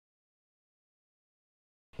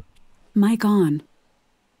Mic on.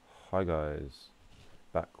 Hi guys,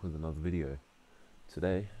 back with another video.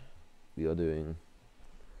 Today we are doing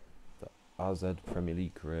the AZ Premier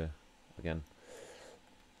League career again.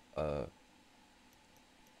 Uh,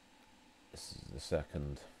 this is the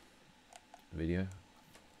second video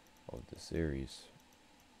of the series.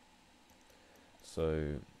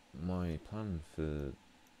 So my plan for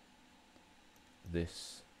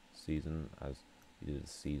this season, as we did the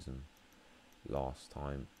season last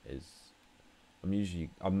time, is I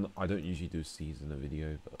don't usually do a season a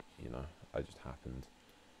video, but you know I just happened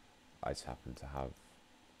to have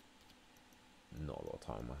not a lot of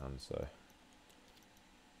time on my hands, so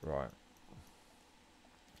right.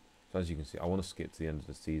 So as you can see, I want to skip to the end of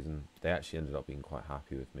the season. They actually ended up being quite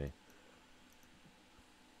happy with me.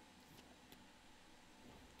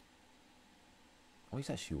 Oh, he's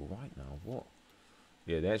actually alright now. What?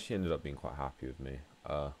 Yeah, they actually ended up being quite happy with me.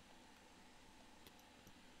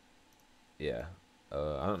 Yeah.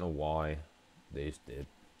 I don't know why they just did.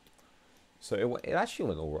 So it actually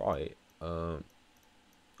went alright. I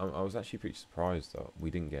was actually pretty surprised that we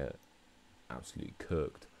didn't get absolutely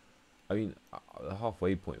cooked. I mean, at the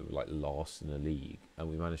halfway point, we were like last in the league, and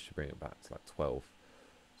we managed to bring it back to like 12th.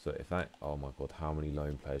 So if that, oh my god, how many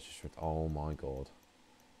lone players just? Oh my god.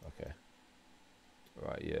 Okay.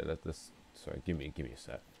 Right. Yeah. Let's. Sorry. Give me a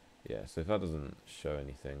sec. Yeah. So if that doesn't show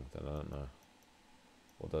anything, then I don't know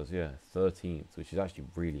what does. Yeah. 13th, which is actually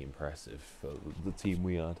really impressive for the team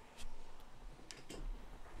we had.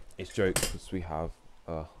 It's jokes because we have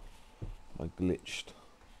my glitched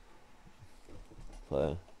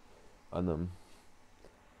player, and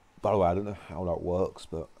by the way, I don't know how that works,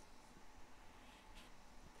 but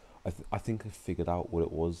I think I figured out what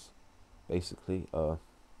it was. Basically, I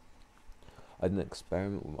did an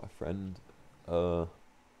experiment with my friend. So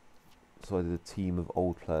I did a team of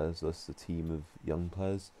old players versus a team of young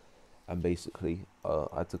players, and basically, I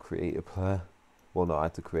had to create a player. Well, no, I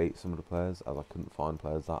had to create some of the players as I couldn't find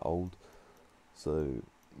players that old. So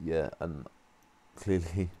yeah, and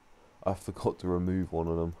clearly, I forgot to remove one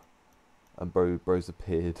of them, and bro's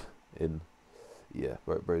appeared in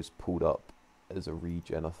bro's pulled up as a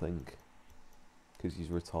regen, I think, because he's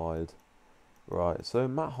retired. Right, so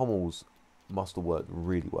Matt Hummels must have worked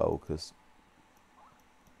really well because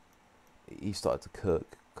he started to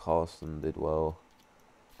cook. Carson did well.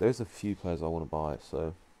 There's a few players I want to buy,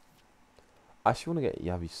 so I actually want to get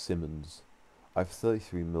Yavi Simmons. I have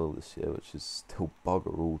 33 mil this year, which is still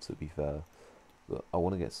bugger all to be fair. But I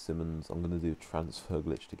want to get Simmons. I'm going to do a transfer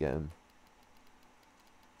glitch to get him.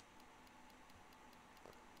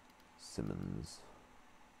 Simmons.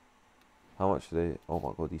 How much are they? Oh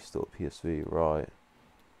my god, he's still at PSV, right.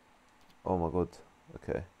 Oh my god,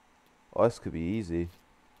 okay. Oh, this could be easy.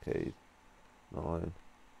 Okay, 9.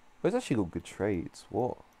 But he's actually got good trades.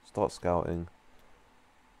 What? Start scouting.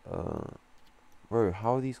 Uh, Bro,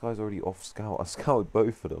 how are these guys already off scout? I scouted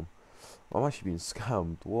both of them. I'm actually being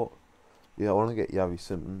scammed. What? Yeah, I want to get Yavi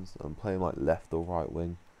Simmons. I'm playing like left or right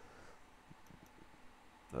wing.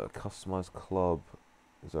 Customized club.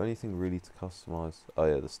 Is there anything really to customize? Oh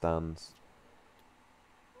yeah, the stands.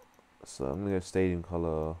 So I'm gonna go stadium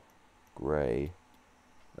color, grey,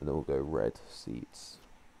 and then we'll go red seats.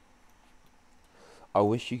 I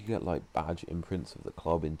wish you could get like badge imprints of the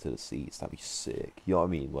club into the seats. That'd be sick. You know what I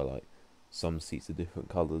mean? Where like some seats are different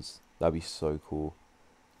colours. That'd be so cool.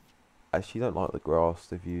 I actually don't like the grass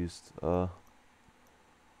they've used.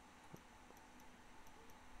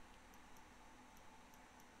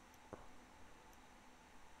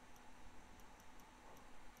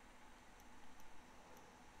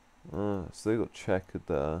 So they got checkered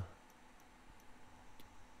there.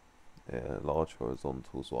 Yeah, large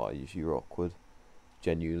horizontals. What I usually rock with.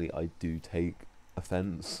 Genuinely, I do take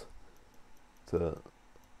offence to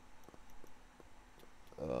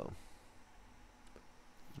uh,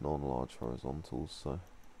 non-large horizontals. So,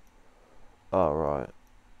 oh right,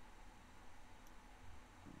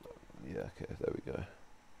 yeah, okay, there we go.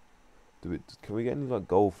 Can we get any like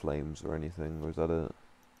gold flames or anything, or is that it?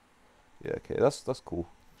 Yeah, okay, that's cool.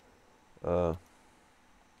 Uh,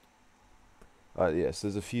 yeah, so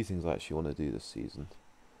there's a few things I actually want to do this season.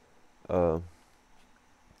 Uh,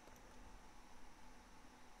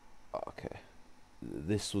 okay,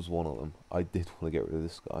 this was one of them. I did want to get rid of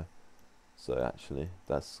this guy, so actually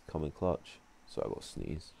that's coming clutch. So I got to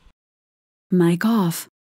sneeze. Mic off.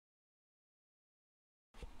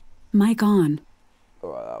 Mic on.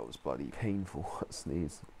 Alright, that was bloody painful.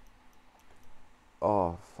 Sneeze.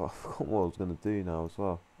 Oh, I forgot what I was gonna do now as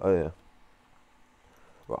well. Oh yeah.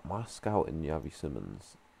 Right, my scouting Yavi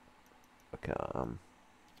Simmons. Okay,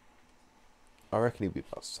 I reckon he'll be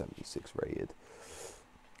about 76 rated.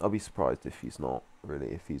 I'll be surprised if he's not, really,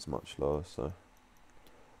 if he's much lower, so.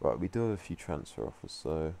 Right, we do have a few transfer offers,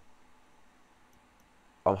 so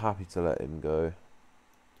I'm happy to let him go.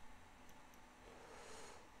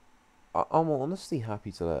 I'm honestly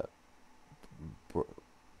happy to let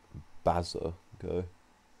Bazza go.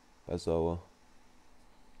 Bazoa.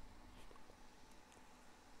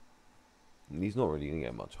 He's not really going to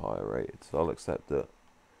get much higher rated, so I'll accept it.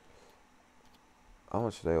 How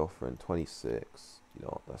much are they offering? 26. You know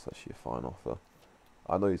what, that's actually a fine offer.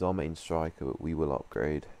 I know he's our main striker, but we will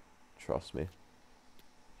upgrade. Trust me.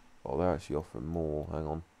 Oh, they're actually offering more. Hang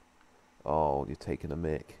on. Oh, you're taking a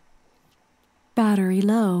mick. Battery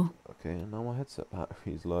low. Okay, now my headset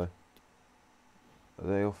battery's low. Are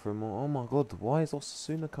they offering more? Oh my god, why is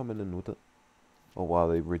Osasuna coming in with it? Oh wow,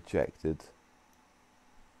 they rejected.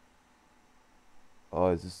 Oh,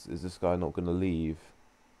 is this guy not gonna leave?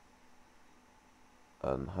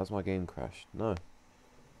 And has my game crashed? No.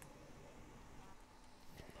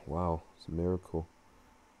 Wow, it's a miracle.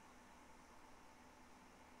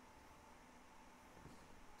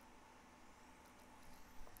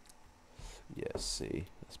 Yeah, see,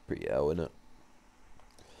 that's pretty L, innit?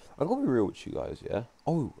 I gotta be real with you guys, yeah?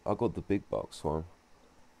 Oh, I got the big bucks for him.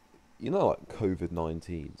 You know, like,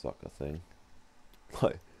 COVID-19's like a thing.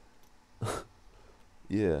 Like,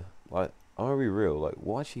 yeah, like, I'm gonna be real, like,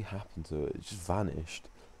 what actually happened to it? It just vanished.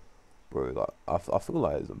 Bro, like, I feel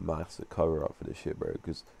like it's a massive cover-up for this shit, bro,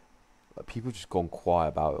 because, like, people just gone quiet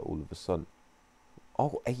about it all of a sudden.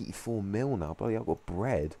 I've got 84 mil now, buddy, I've got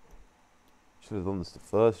bread. Should have done this the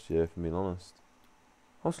first year, if I'm being honest.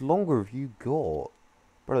 How much longer have you got?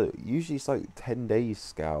 Bro, usually it's like 10 days,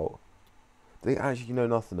 Scout. They actually know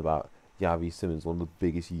nothing about Yavi Simmons, one of the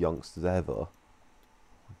biggest youngsters ever.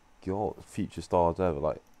 God, future stars ever.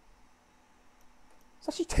 Like, it's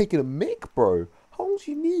actually taking a mick, bro. How long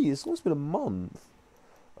do you need? It's almost been a month.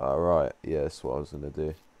 Right, yeah, that's what I was gonna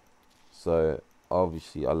do. So,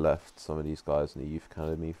 obviously, I left some of these guys in the youth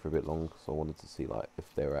academy for a bit long, so I wanted to see like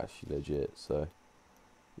if they were actually legit. So,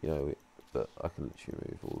 you know, but I can literally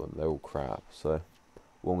remove all of them. They're all crap. So,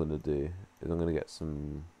 what I'm gonna do is I'm gonna get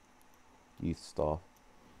some youth staff.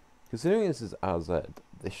 Considering this is AZ,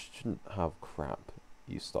 they shouldn't have crap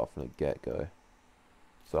youth staff from the get-go.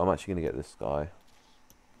 So I'm actually gonna get this guy.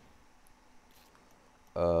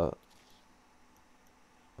 And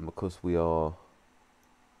because we are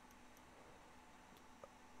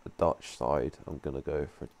a Dutch side, I'm gonna go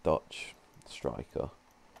for a Dutch striker,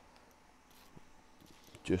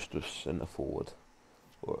 just a centre forward,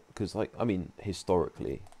 because like I mean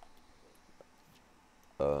historically,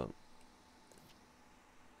 AZ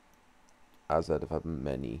have had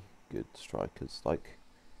many good strikers. Like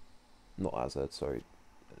not AZ, sorry,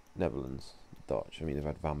 Netherlands, Dutch. I mean they've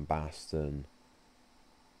had Van Basten,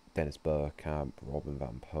 Dennis Bergkamp, Robin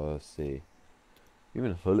van Persie.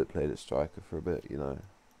 Even Hullet played at striker for a bit, you know.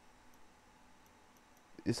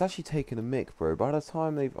 It's actually taken a mick, bro. By the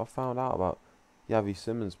time I found out about Yavi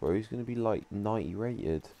Simmons, bro, he's gonna be like 90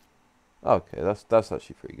 rated. Okay, that's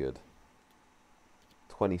actually pretty good.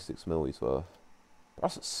 26 mil he's worth.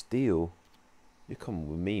 That's a steal. You're coming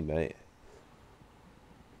with me, mate.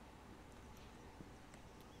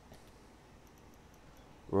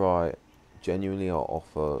 Right. Genuinely, I'll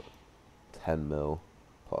offer 10 mil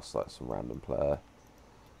plus like some random player.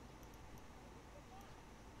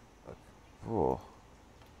 Oh,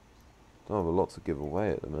 don't have a lot to give away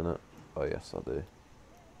at the minute. Oh yes, I do.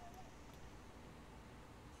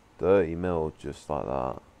 30 mil just like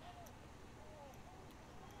that.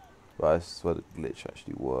 But this is where the glitch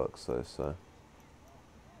actually works, though. So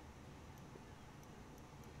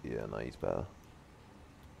yeah, no, he's better.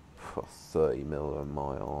 30 mil on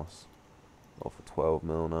my arse. Offer 12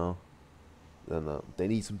 mil now. Then they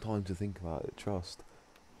need some time to think about it. Trust.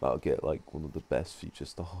 That'll get like one of the best future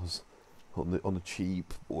stars on the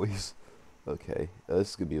cheap, boys. Okay,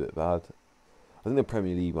 this is gonna be a bit bad. I think the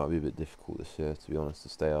Premier League might be a bit difficult this year, to be honest, to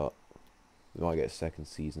stay up. We might get second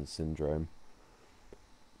season syndrome.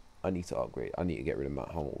 I need to upgrade. I need to get rid of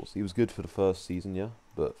Matt Hummels. He was good for the first season, yeah,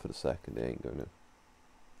 but for the second, he ain't going to.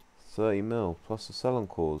 30 mil plus a sell-on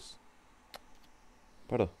clause.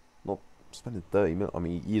 Brother, not spending 30 mil. I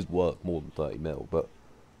mean, he is worth more than 30 mil, but.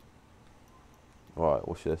 Alright,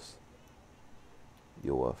 watch this.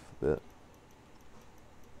 You're worth a bit.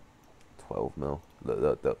 12 mil.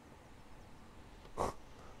 Look.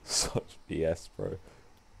 Such BS, bro.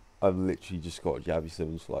 I've literally just got Javi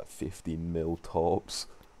Simmons for like 15 mil tops.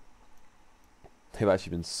 They've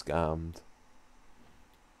actually been scammed.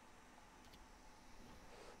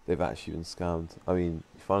 They've actually been scammed. I mean,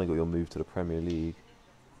 you finally got your move to the Premier League.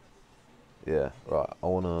 Yeah, right. I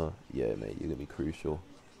wanna. Yeah, mate, you're gonna be crucial.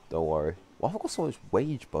 Don't worry. Why have I got so much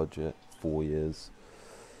wage budget? 4 years.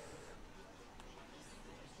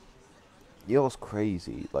 You know what's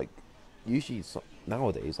crazy? Like, usually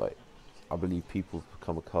nowadays, like, I believe people have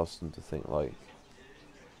become accustomed to think like,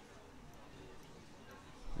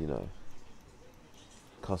 you know,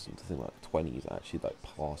 accustomed to think like 20s actually like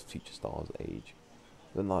past future stars age.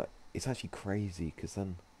 Then like it's actually crazy because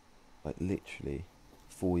then like literally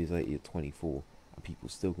 4 years later you're 24 and people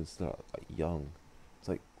still consider it, like young. It's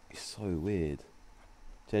like it's so weird.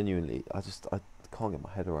 Genuinely, I can't get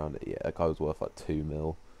my head around it yet. That guy was worth like 2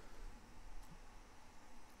 mil.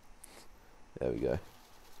 There we go.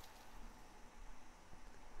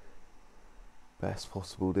 Best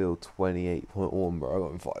possible deal, 28.1, bro. I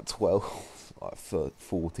got him for like 12, like for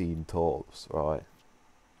 14 tops, right?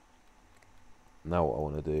 Now what I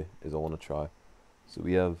want to do is I want to try. So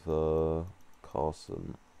we have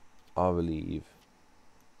Carson. I believe.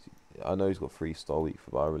 I know he's got 3 star week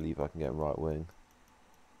for, but I believe I can get him right wing.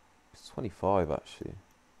 He's 25 actually.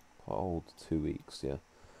 Quite old, 2 weeks, yeah.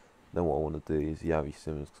 Then what I want to do is Yavi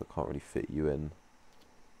Simmons because I can't really fit you in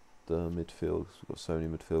the midfield. We've got so many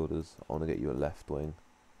midfielders. I want to get you a left wing.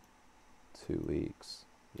 2 weeks,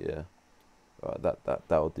 yeah. Right,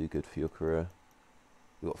 that'll do good for your career.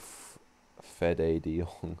 We got Fede De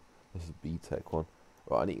Jong. This is a B-Tech one.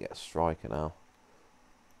 Right, I need to get a striker now.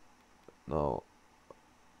 No,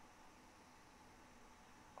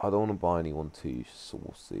 I don't want to buy anyone too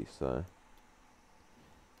saucy, so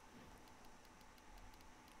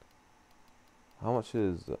how much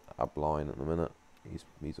is Abline at the minute?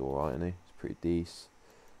 He's alright, isn't he? He's pretty decent.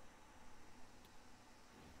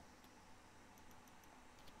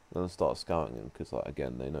 Then I'll start scouting him because, like,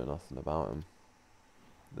 again, they know nothing about him,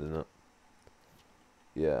 isn't it?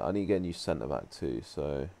 Yeah, I need to get a new centre back too.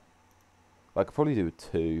 So I could probably do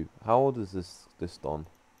with 2. How old is this Don?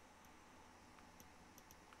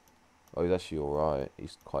 Oh, he's actually alright.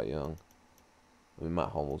 He's quite young. I mean, Matt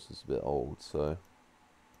Hummels is a bit old, so.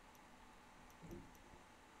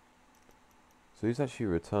 So he's actually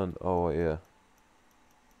returned. Oh, yeah.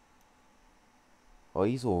 Oh,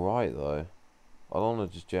 he's alright, though. I don't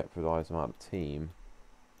want to just jeopardise him out of the team.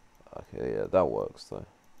 Okay, yeah, that works, though.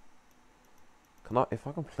 If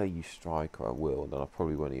I can play you striker, I will. Then I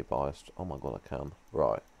probably won't need to buy oh my god, I can.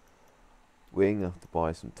 Right. We're going to have to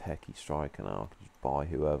buy some techie striker now. I can just buy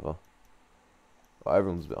whoever. But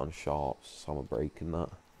everyone's a bit unsharp, so some are breaking that.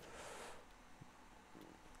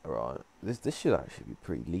 Alright. This should actually be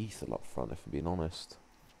pretty lethal up front, if I'm being honest.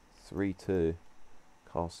 3-2.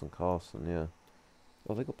 Carson, yeah.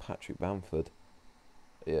 Oh, they got Patrick Bamford.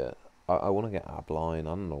 Yeah. I want to get Abline. I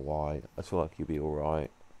don't know why. I feel like he'd be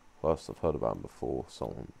alright. Plus, I've heard about him before.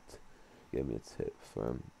 Someone gave me a tip for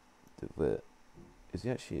him. DeVit. Is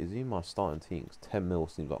he in my starting team? 'Cause 10 mil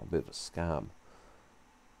seems like a bit of a scam.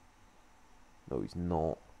 No, he's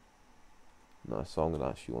not. No, so I'm going to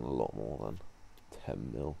actually want a lot more than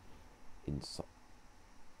 10 mil. Inside.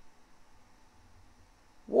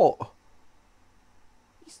 What?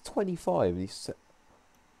 He's 25 and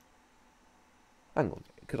hang on.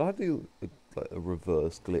 Could I do a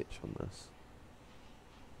reverse glitch on this?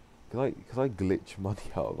 Could I glitch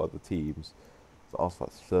money out of other teams? So ask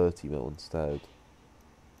like 30 mil instead.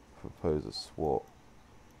 Propose a swap.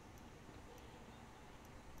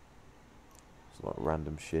 It's like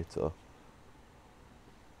random shitter.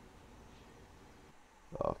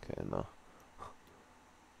 Okay, no.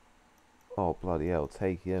 Oh, bloody hell.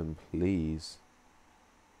 Take him, please.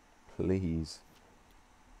 Please.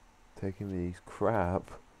 Take him these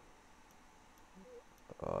crap.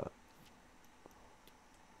 Alright.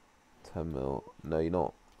 10 mil. No, you're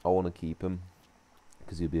not. I want to keep him.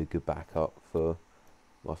 Because he'll be a good backup for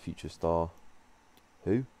my future star.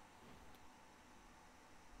 Who?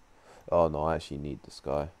 Oh, no, I actually need this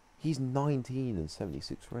guy. He's 19 and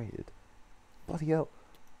 76 rated. Bloody hell.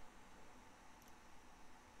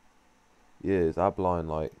 Yeah, is Abline,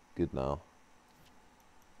 like, good now?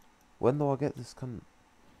 When do I get this cunt?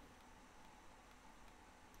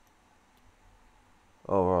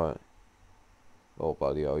 Oh, right. Oh,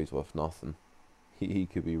 bloody hell, he's worth nothing. He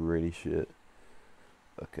could be really shit.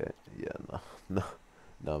 Okay, yeah, no, no,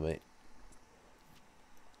 no, mate.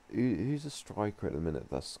 Who's a striker at the minute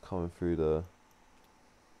that's coming through the...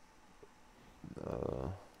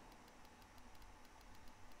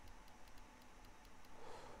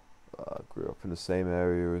 grew up in the same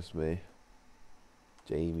area as me.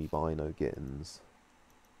 Jamie Bino Gittins.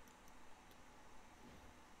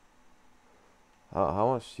 How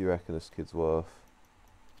much do you reckon this kid's worth?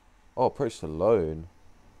 Oh, approached a loan.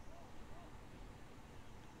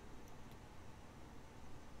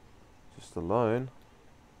 Just a loan?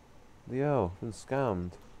 The hell, been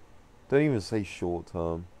scammed. Don't even say short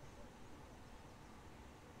term.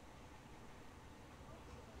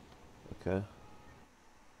 Okay.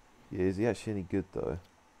 Yeah, is he actually any good though?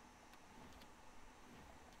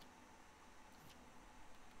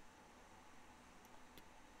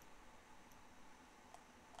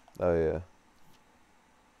 Oh yeah.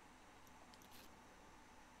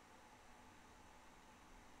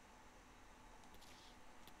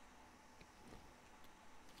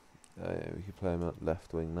 Oh yeah, we can play him at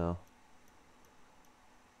left wing now.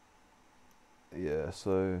 Yeah,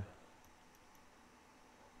 so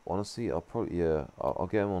honestly, I'll probably I'll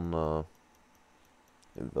get him on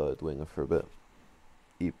inverted winger for a bit.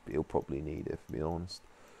 He'll probably need it, to be honest.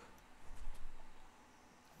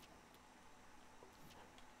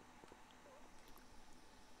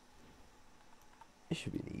 It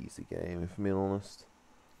should be an easy game, if I'm being honest.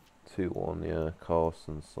 2-1, yeah.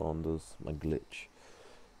 Carson, Saunders, my glitch.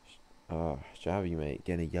 Javi, mate,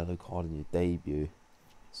 getting a yellow card in your debut.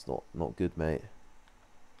 It's not good, mate.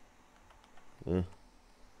 Yeah.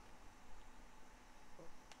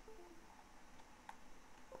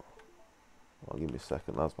 Oh, give me a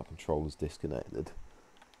second, lads. My controller's disconnected.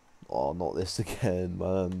 Oh, not this again,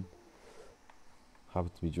 man.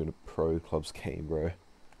 Happened to me during a pro clubs game, bro.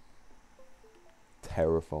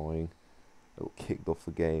 Terrifying. It got kicked off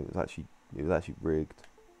the game. It was actually rigged.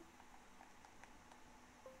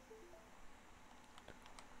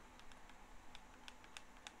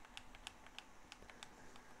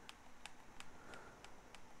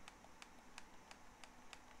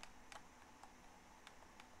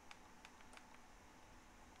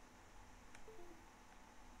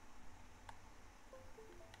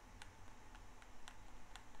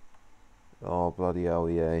 Oh, bloody hell,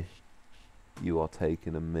 yeah. You are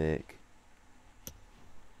taking a mick.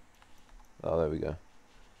 Oh, there we go.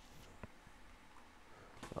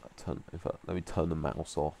 In fact, let me turn the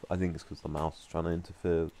mouse off. I think it's because the mouse is trying to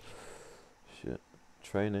interfere. Shit.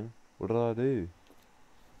 Training? What did I do?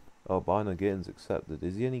 Oh, Bino Gittins accepted.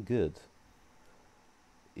 Is he any good?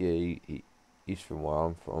 Yeah, he's from where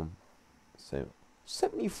I'm from. So,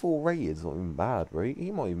 74 rated is not even bad, right?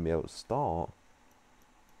 He might even be able to start.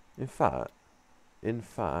 In fact,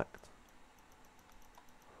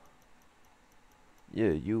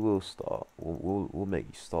 yeah, you will start. We'll make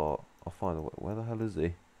you start. I'll find out where the hell is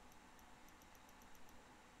he?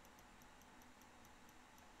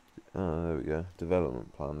 Oh, there we go.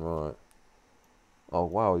 Development plan, right. Oh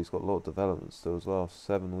wow, he's got a lot of development still as well.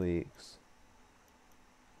 7 weeks.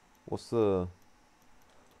 What's the?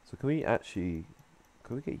 So can we get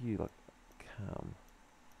you like cam?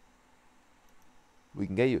 We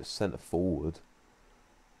can get you at centre forward.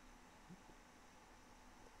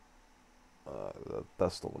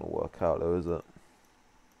 That's not gonna work out though, is it?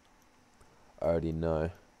 I already know.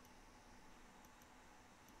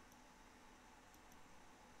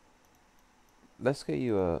 Let's get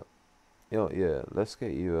you a. You know, yeah, let's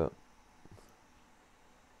get you a.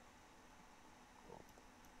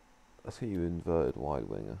 Let's get you inverted wide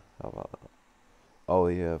winger. How about that? Oh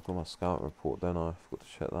yeah, I've got my scout report, don't I? I forgot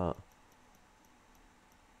to check that.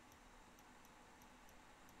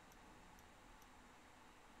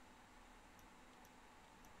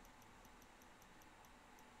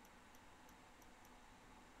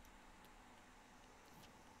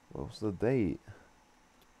 What's the date?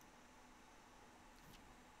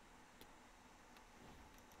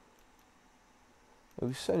 Oh,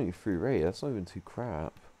 he's 73 rate. That's not even too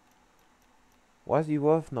crap. Why is he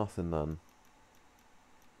worth nothing then?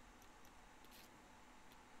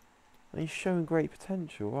 And he's showing great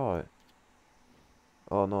potential, right?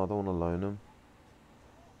 Oh no, I don't want to loan him.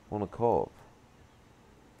 I want a cop.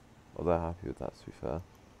 Oh, they're happy with that, to be fair.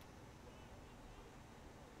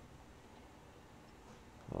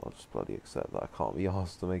 I'll just bloody accept that. I can't be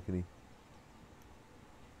asked to make any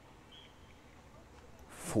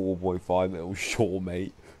 4.5 mil. Sure,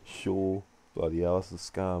 mate. Sure. Bloody hell, that's a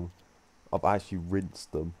scam. I've actually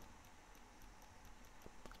rinsed them.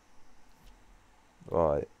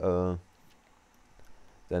 Right, then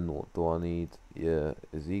what do I need? Yeah,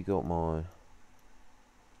 has he got my...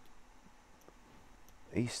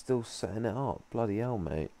 He's still setting it up. Bloody hell,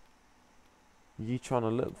 mate. You trying to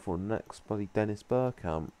look for next bloody Dennis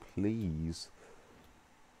Burkamp, please?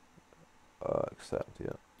 Accept,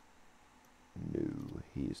 yeah. No,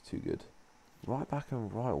 he is too good. Right back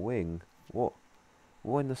and right wing? What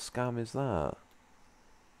in the scam is that?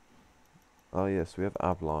 Oh yes, we have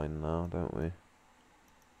Abline now, don't we?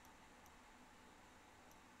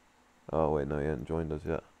 Oh wait, no, he hasn't joined us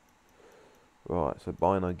yet. Right, so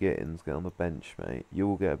Bino Gittins, get on the bench, mate. You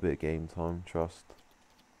will get a bit of game time, trust.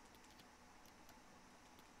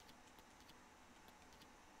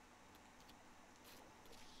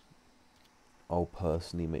 I'll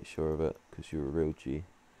personally make sure of it because you're a real G.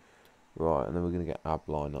 Right, and then we're gonna get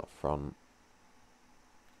Abline up front.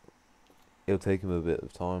 It'll take him a bit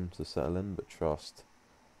of time to settle in, but trust.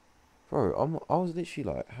 Bro, I was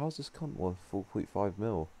literally like, how's this cunt worth 4.5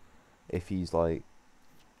 mil? If he's like,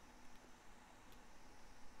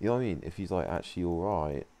 you know what I mean? If he's like actually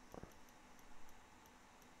alright.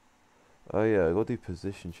 Oh yeah, I gotta do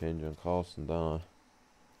position change on Carlson, don't I?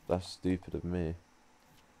 That's stupid of me.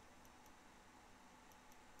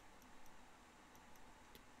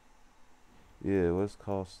 Yeah, where's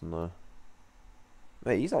Carlson though?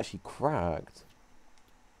 Mate, he's actually cracked.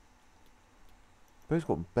 But he's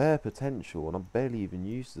got bare potential, and I barely even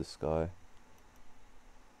used this guy.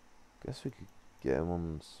 Guess we could get him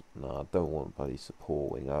on. Nah, I don't want bloody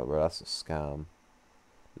support wing out, bro. That's a scam.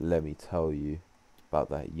 Let me tell you about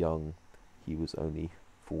that young. He was only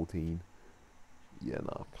 14. Yeah,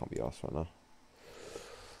 nah, can't be asked right now.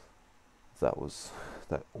 That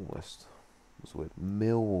almost was weird.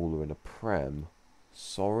 Millwall in a prem.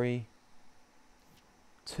 Sorry.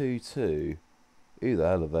 2-2. Who the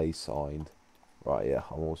hell have they signed? Right, yeah,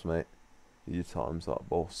 Hummels, mate. Your time's up,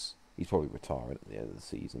 boss. He's probably retiring at the end of the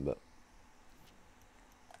season, but.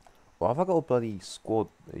 Well, have I got a bloody squad,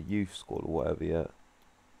 a youth squad or whatever yet?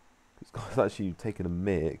 This guy's actually taking a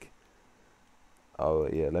mick. Oh,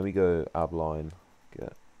 yeah, let me go Abline.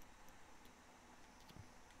 Get.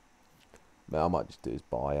 Man, I might just do his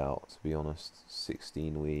buyout, to be honest.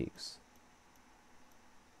 16 weeks.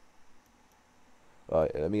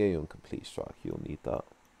 Right, let me get you on complete strike. You'll need that.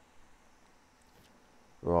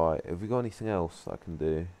 Right, have we got anything else I can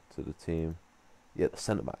do to the team? Yeah, the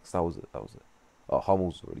centre backs. That was it. That was it. Oh,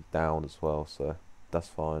 Hummel's already down as well, so that's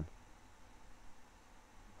fine.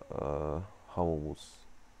 Hummel's.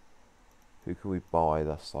 Who can we buy?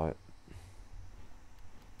 That's like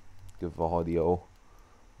Gavardio.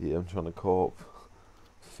 Yeah, I'm trying to cop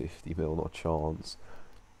 50 mil, not a chance.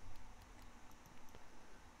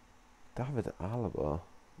 David Alaba.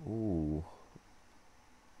 Ooh.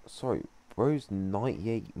 Sorry, bro's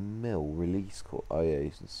 98 mil release cost. Oh yeah,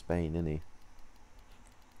 he's in Spain, isn't he?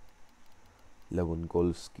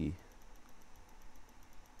 Lewandowski.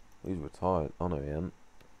 He's retired. Oh no, he ain't.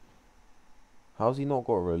 How's he not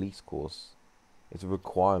got a release course? It's a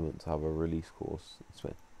requirement to have a release course in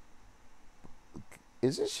Spain.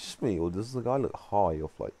 Is this just me, or does the guy look high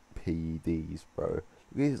off like PEDs, bro?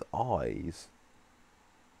 Look at his eyes.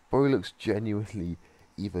 Bro looks genuinely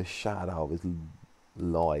either shat out of his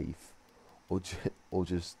life, or or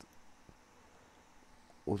just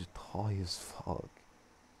high as fuck.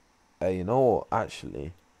 Hey, you know what?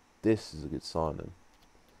 Actually, this is a good signing.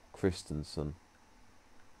 Christensen.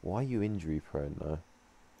 Why are you injury prone though?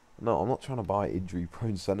 No, I'm not trying to buy injury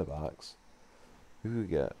prone centre backs. Who could we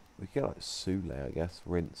get? We could get like Sule, I guess.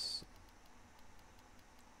 Rinse.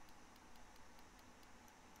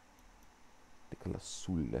 Nicolas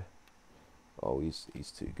Sule. Oh,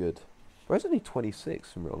 he's too good. Bro's only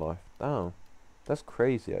 26 in real life. Damn. That's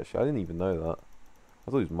crazy actually. I didn't even know that.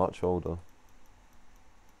 I thought he was much older.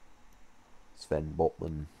 Sven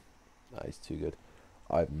Botman. Nah, he's too good.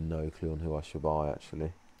 I have no clue on who I should buy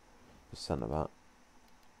actually. For centre back.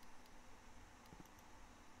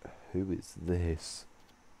 Who is this?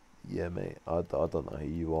 Yeah, mate. I don't know who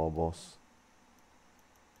you are, boss.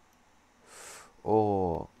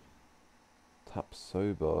 Oh,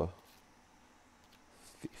 Tapsoba.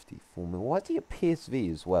 54 mil. Why did he get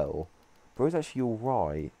PSV as well? Bro's actually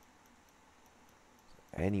alright.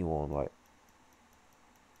 Anyone like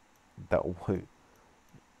that won't.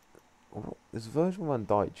 Is Virgil van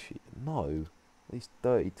Dijk cheap? No. He's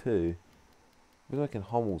 32. We're making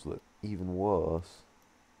Hummels look even worse.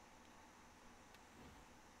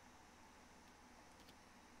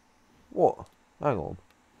 What? Hang on.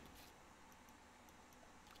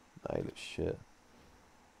 Nah, he looks shit.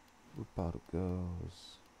 What about the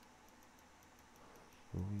girls?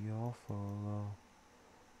 We all follow.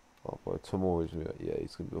 Oh, bro, Tomori's yeah,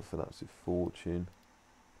 he's gonna be off an absolute fortune.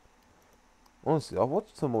 Honestly, I've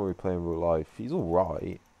watched Tomori play in real life. He's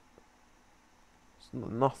alright. It's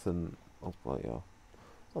nothing. Oh, but yeah,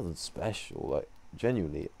 nothing special. Like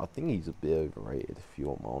genuinely, I think he's a bit overrated. If you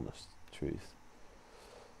want my honest truth.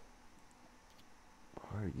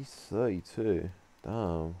 Bro, he's 32.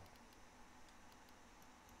 Damn.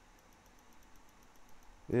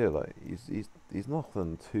 Yeah, like he's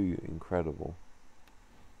nothing too incredible.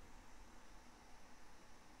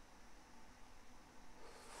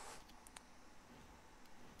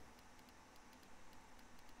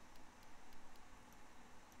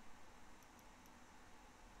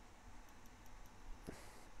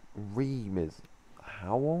 Ream is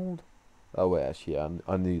how old? Oh wait, actually, yeah,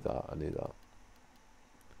 I knew that. I knew that.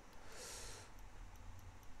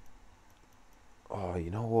 Oh,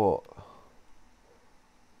 you know what?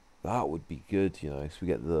 That would be good, you know, 'cause we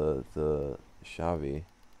get the Xavi.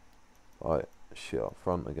 Right, shit up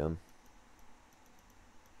front again.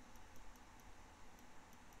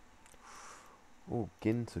 Oh,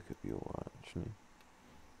 Ginter could be alright, actually.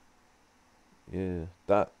 Yeah,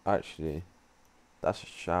 that's a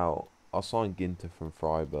shout. I'll sign Ginter from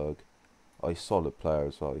Freiburg. Oh, he's a solid player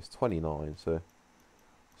as well. He's 29, so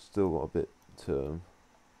still got a bit to him.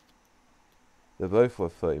 They're both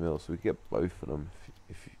worth 30 mil, so we could get both of them.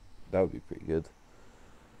 That would be pretty good.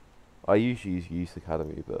 I usually use youth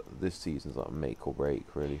academy, but this season's like make or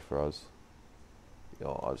break really for us. Yeah,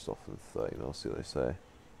 I'll just offer them 30 mil. See what they say.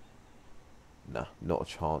 Nah, not a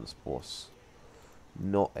chance, boss.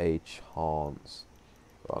 Not a chance.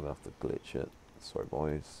 Right, I'm gonna have to glitch it. Sorry,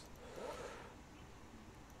 boys.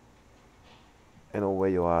 In a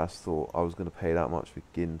way, your ass thought I was gonna pay that much for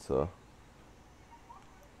Ginter.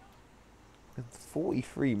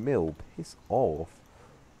 43 mil. Piss off.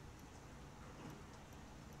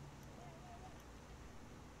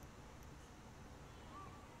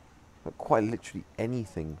 Like quite literally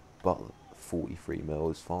anything but 43 mil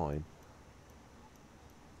is fine.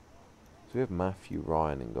 So we have Matthew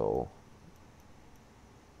Ryan in goal.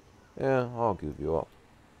 Yeah, I'll give you up.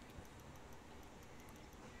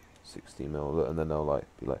 60 mil, and then they'll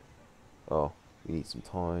be like, oh, we need some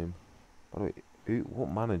time. By the way, what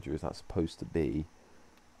manager is that supposed to be?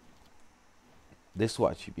 This will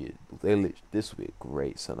actually be this will be a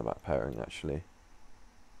great centre back pairing actually.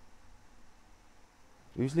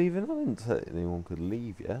 Who's leaving? I didn't say anyone could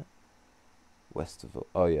leave yet. Westerville.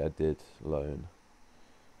 Oh yeah, I did loan.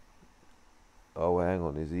 Oh wait, hang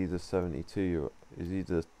on. Is he the 72-year? Is he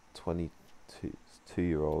the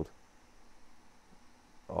 22-year-old?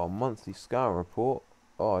 Oh, monthly scout report.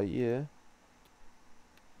 Oh yeah.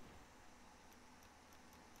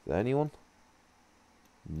 Is there anyone?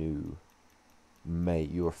 No.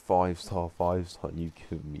 Mate, you're a 5-star, 5-star, and you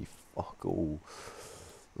give me fuck all.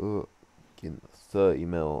 Ugh. 30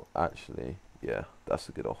 mil, actually. Yeah, that's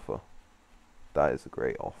a good offer. That is a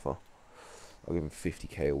great offer. I'll give him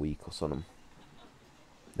 50k a week or something.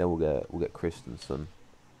 Then we'll get Christensen.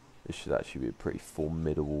 This should actually be a pretty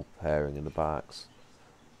formidable pairing in the backs.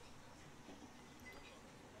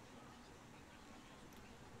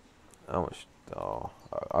 How much? Oh,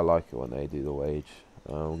 I like it when they do the wage.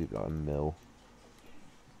 We'll give that a mil.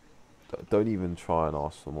 Don't even try and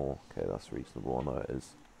ask for more. Okay, that's reasonable. I know it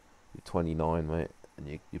is. You're 29, mate, and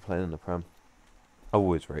you're playing in the Prem. I've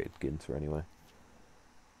always rated Ginter anyway.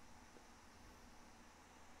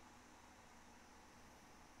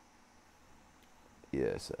 Yeah,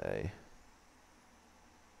 it's A.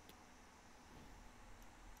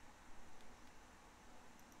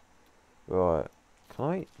 Right. Can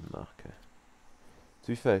I? No, okay. To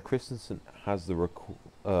be fair, Christensen has the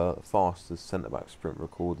fastest centre-back sprint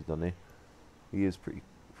recorded, doesn't he? He is pretty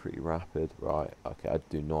rapid. Right, okay, I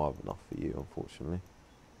do not have enough for you, unfortunately.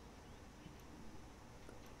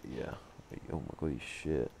 Yeah. Oh my god, he's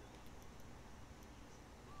shit.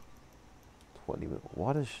 20 mil.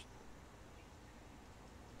 Why does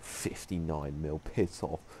 59 mil? Piss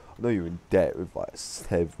off. I know you're in debt with like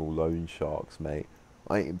several loan sharks, mate.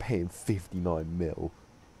 I ain't paying 59 mil.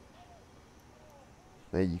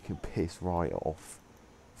 Mate, you can piss right off.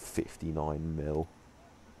 59 mil.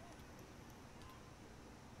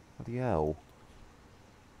 Bloody hell.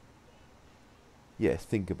 Yeah,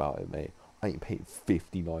 think about it, mate. I ain't paying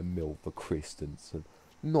 59 mil for Christensen.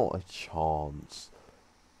 Not a chance.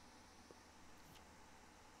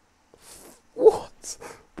 What?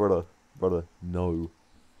 Brother, no.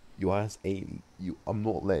 Your ass ain't. I'm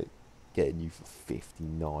not getting you for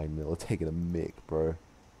 59 mil. Taking a mick, bro.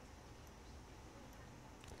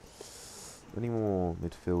 Any more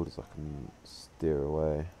midfielders I can steer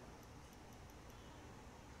away?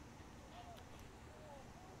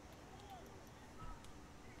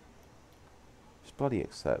 Just bloody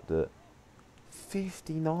accept it.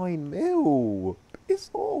 59 mil! Piss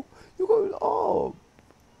off! You're going up! Oh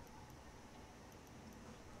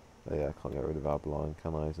yeah, I can't get rid of Abeline,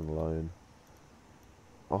 can I? He's on loan.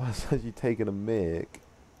 Oh, I said you taking a mick.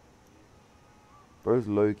 Bro's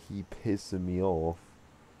low-key pissing me off.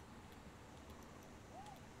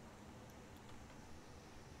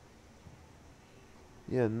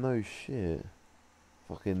 Yeah, no shit.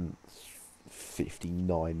 Fucking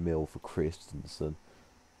 59 mil for Christensen.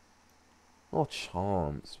 Not a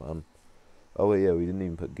chance, man. Oh wait, yeah, we didn't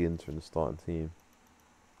even put Ginter in the starting team.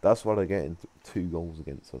 That's why they're getting 2 goals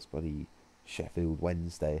against us, buddy. Sheffield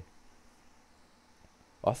Wednesday.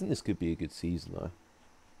 I think this could be a good season, though.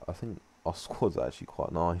 I think our squad's actually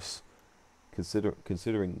quite nice.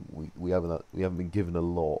 Considering we haven't been given a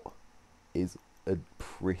lot, is a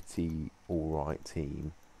pretty alright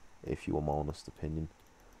team, if you want my honest opinion.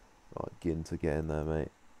 Right, Ginter, get in there,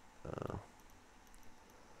 mate. Uh,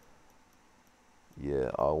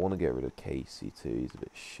 yeah, I want to get rid of Casey too. He's a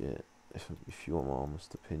bit shit. If you want my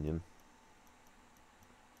honest opinion.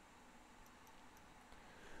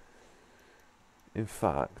 In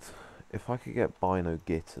fact, if I could get Bino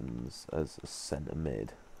Gittens as a centre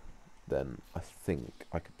mid, then I think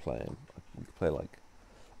I could play him. We could play like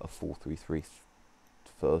a 4-3-3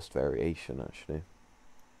 first variation, actually.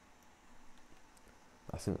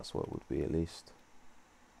 I think that's what it would be, at least.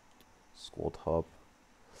 Squad hub.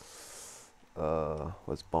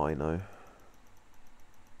 Where's Bino?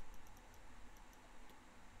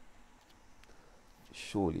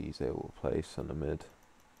 Surely he's able to play centre mid.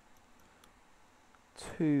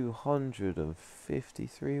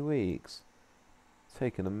 253 weeks.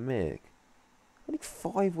 Taking a mick. Only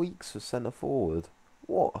 5 weeks for centre forward.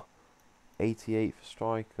 What? 88 for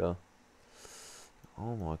striker.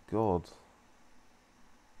 Oh my god.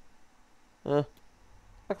 I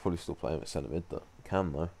could probably still play him at centre mid, though.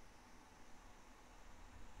 Can though.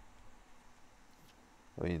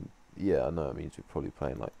 I mean, yeah, I know it means we're probably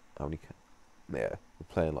playing like how many? Yeah, we're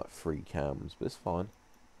playing like 3 cams, but it's fine.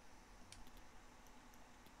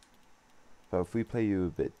 But if we play you a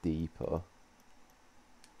bit deeper,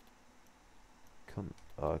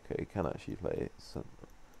 okay, you can actually play it a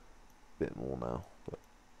bit more now, but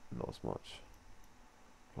not as much.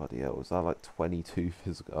 Bloody hell, was that like 22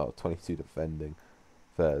 physical? Oh, 22 defending.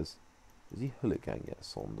 Fairs. Is he hooligan yet,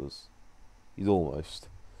 Saunders? He's almost.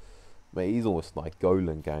 Mate, he's almost like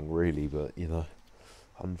Golan gang, really, but you know,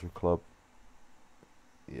 100 club.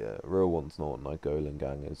 Yeah, real ones know what Nainggolan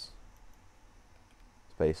gang is.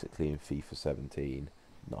 It's basically in FIFA 17.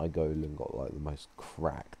 Nainggolan got like the most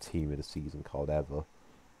cracked team of the season card ever.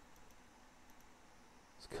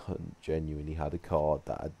 This cunt genuinely had a card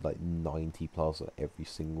that had like 90 plus on every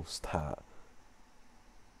single stat.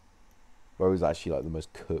 Where it was actually like the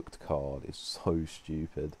most cooked card. It's so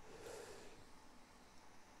stupid.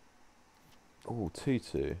 Oh,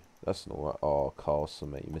 2-2. That's not right. Oh,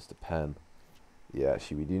 Carlson, mate, you missed a pen. Yeah,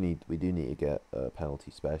 actually, we do need to get a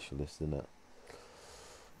penalty specialist in it.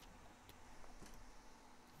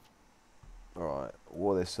 All right,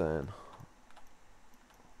 what are they saying?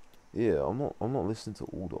 Yeah, I'm not listening to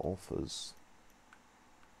all the offers.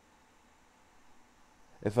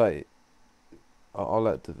 In fact, I'll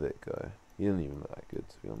let David go. He didn't even look that good,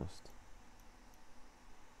 to be honest.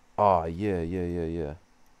 Ah, yeah.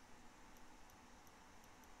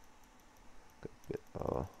 Bit,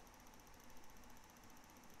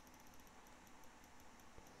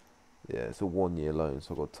 yeah, it's a 1-year loan,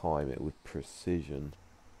 so I've got to time it with precision.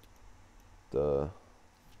 It's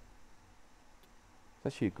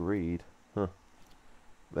actually agreed. Huh.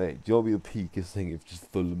 Mate, do you know what would be the peakest thing if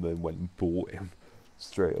just Fulham then went and bought him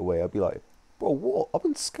straight away? I'd be like, bro, what? I've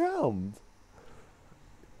been scammed.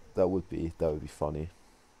 That would be funny.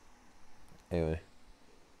 Anyway.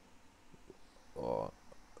 Oh,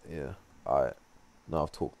 yeah. Alright. Now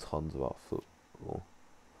I've talked tons about football.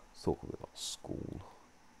 Let's talk a bit about school.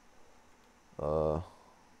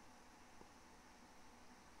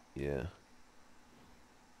 Yeah.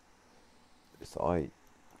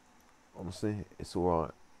 Honestly, it's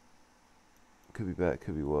alright. Could be better,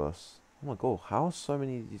 could be worse. Oh my god, how are so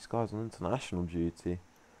many of these guys on international duty?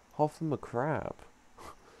 Half of them are crap.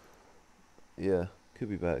 Yeah, could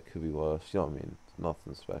be better, could be worse. You know what I mean?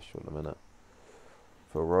 Nothing special in a minute.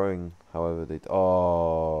 For rowing, however,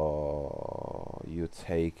 oh, you're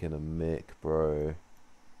taking a mick, bro.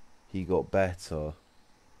 He got better.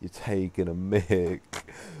 You're taking a mick.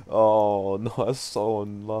 Oh, no, that's so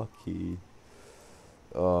unlucky.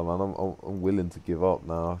 Oh man, I'm willing to give up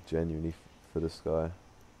now, genuinely, for this guy.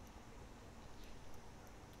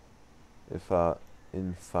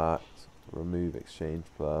 In fact, remove exchange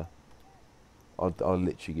player. I'll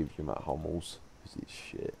literally give you Matt Hummels because he's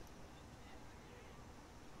shit.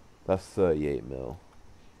 That's 38 mil.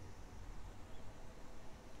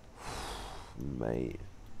 Mate.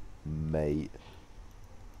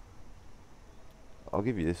 I'll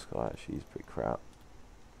give you this guy, actually, he's pretty crap.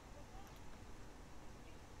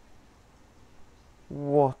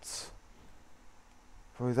 What?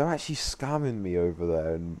 Bro, they're actually scamming me over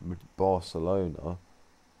there in Barcelona.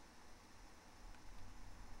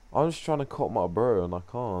 I'm just trying to cop my bro and I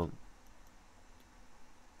can't.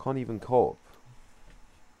 Can't even cop.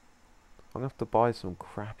 I'm gonna have to buy some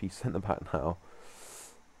crappy centre back now.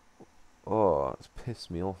 Oh, it's pissed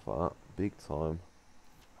me off, that big time.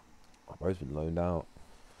 My bro's been loaned out.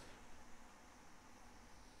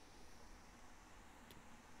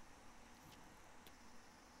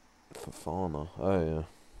 Fafana. Oh yeah.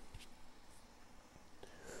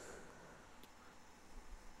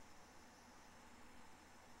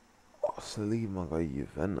 Oh, Saliba go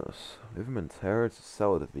Juventus. Livermentera to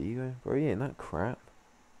Celta Vigo. Bro, he ain't that crap.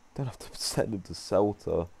 Don't have to send him to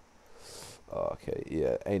Celta. Oh, okay,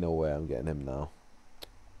 yeah, ain't no way I'm getting him now.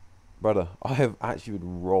 Brother, I have actually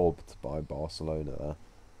been robbed by Barcelona there.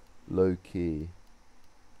 Low key.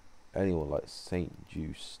 Anyone like Saint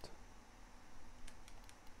Just.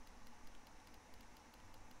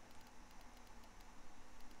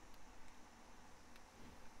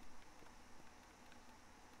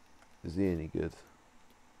 Is he any good?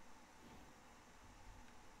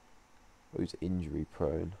 Oh, he's injury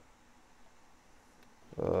prone.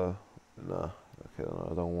 Nah. Okay, no,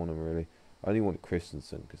 I don't want him really. I only want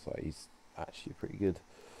Christensen because like he's actually pretty good.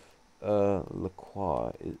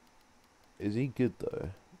 Lacroix is he good though?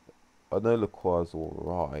 I know Lacroix's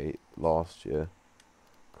alright last year.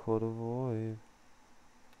 Cordovoy.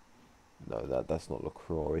 No, that's not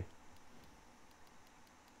LaCroix.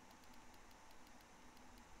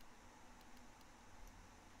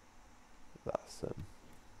 That's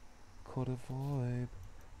Cordovoy.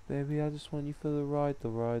 Baby, I just want you for the ride, the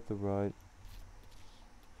ride, the ride.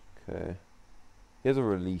 Okay. He has a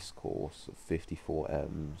release course of 54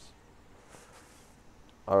 M's.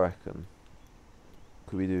 I reckon.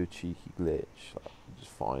 Could we do a cheeky glitch? Like,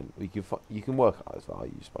 just fine. You can work out his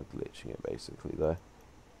values by glitching it basically though.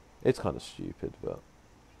 It's kind of stupid, but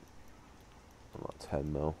I'm like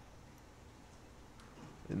 10 mil.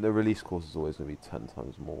 And the release course is always going to be 10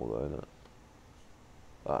 times more though, isn't it?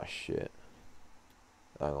 Ah shit.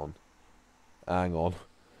 Hang on. Hang on.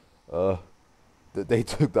 They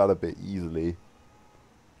took that a bit easily.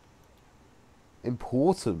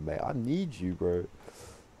 Important, mate. I need you, bro.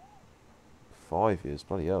 5 years.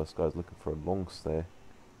 Bloody hell, this guy's looking for a long stay.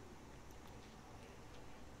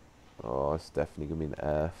 Oh, it's definitely going to be an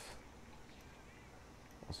F.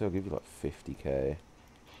 I'll say I'll give you like 50k.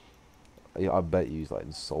 Yeah, I bet you he's like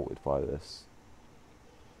insulted by this.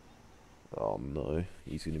 Oh no.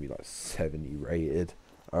 He's going to be like 70 rated.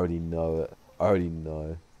 I already know it. I already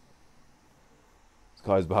know. This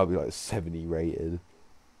guy's about to be like 70 rated.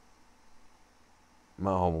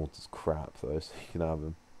 Matt Humboldt is crap though, so you can have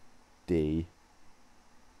him. D.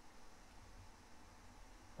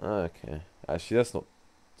 Okay. Actually, that's not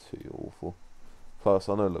too awful. Plus,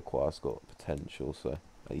 I know Lacroix's got potential, so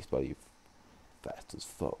at least buddy fat as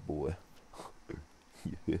fuck, boy.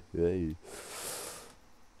 Yay.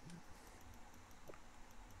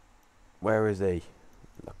 Where is he?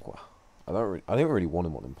 Lacroix. I didn't really want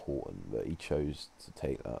him on important, but he chose to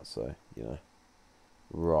take that, so you know.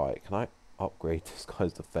 Right, can I upgrade this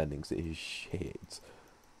guy's defending? Cause it is shit.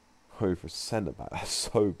 Oh, for centre back, that's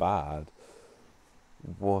so bad.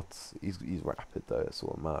 What? He's rapid though. That's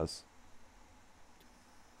what matters.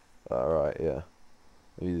 Alright, yeah.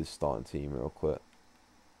 Let me do the starting team real quick.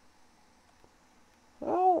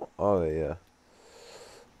 Oh yeah.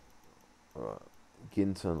 Right.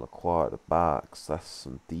 Ginter and Lacroix at the backs. That's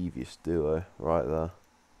some devious duo right there.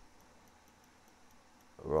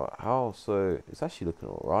 Right, how? So it's actually looking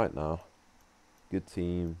alright now. Good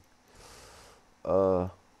team.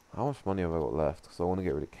 How much money have I got left? Because I want to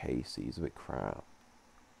get rid of Casey. He's a bit crap.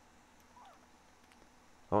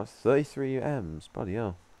 How much? 33 M's. Bloody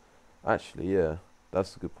hell. Actually, yeah,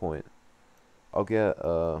 that's a good point. I'll get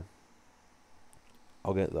that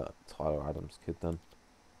Tyler Adams kid then.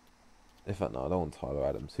 In fact, no, I don't want Tyler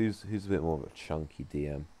Adams. Who's a bit more of a chunky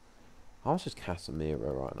DM? How much is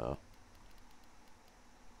Casemiro right now?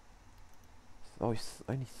 Oh, he's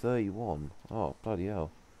only 31. Oh, bloody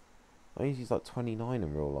hell. I think he's like 29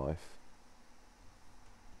 in real life.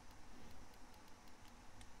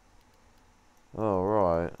 Oh,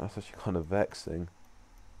 right. That's actually kind of vexing.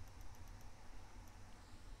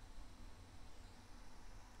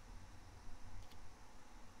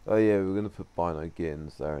 Oh, yeah, we're going to put Bino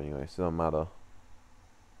Gittins there anyway, so it don't matter.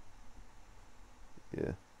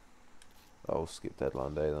 Yeah. I'll skip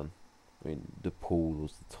deadline day then. I mean, the pool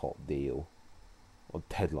was the top deal. On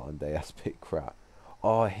deadline day, that's a bit crap.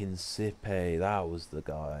 Oh, Hinsipe, that was the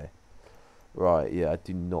guy. Right, yeah, I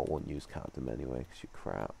do not want you as captain anyway, because you're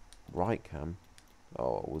crap. Right, Cam.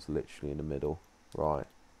 Oh, it was literally in the middle. Right.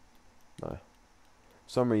 No. For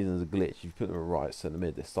some reason, there's a glitch. If you put them right centre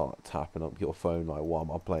mid, they start tapping up your phone like, why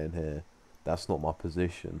am I playing here? That's not my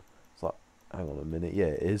position. It's like, hang on a minute. Yeah,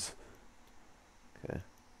 it is. Okay.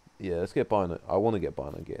 Yeah, let's get Bino. I want to get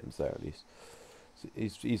Bino Gittins there at least. So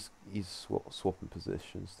he's swapping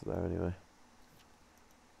positions to there anyway.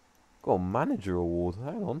 Got a manager award.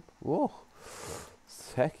 Hang on. Whoa.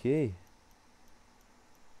 Techie.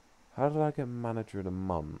 How did I get manager of the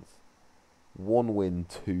month? 1 win,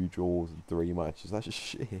 2 draws, and 3 matches. That's just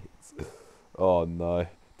shit. Oh no.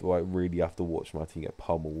 Do I really have to watch my team get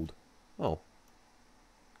pummeled? Oh,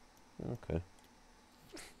 okay.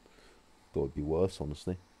 Thought it'd be worse,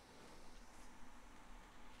 honestly.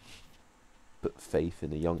 Put faith in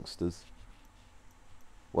the youngsters.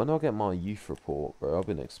 When do I get my youth report, bro? I've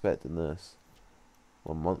been expecting this.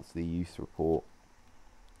 My monthly youth report.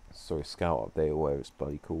 Sorry, scout update or whatever it's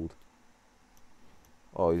bloody called.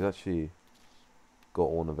 Oh, he's actually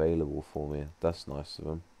got one available for me. That's nice of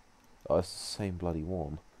him. Oh, it's the same bloody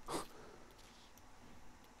one.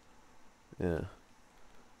 Yeah.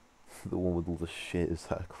 The one with all the shit is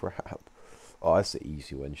that crap. Oh, that's the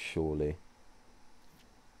easy one, surely.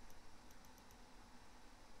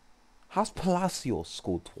 Has Palacios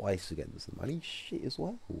scored twice against them? Man, he's shit as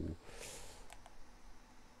well.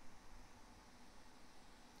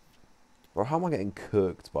 Or how am I getting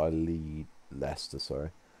cooked by Leicester, sorry.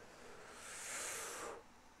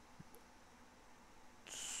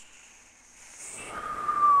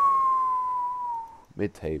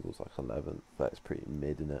 Mid-table's like 11th. That's pretty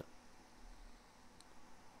mid, innit?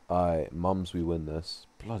 Alright, mums, we win this.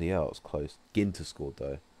 Bloody hell, it's close. Ginter scored,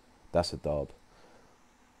 though. That's a dub.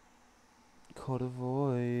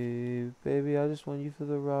 Corduroy, baby, I just want you for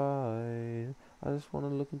the ride. I just want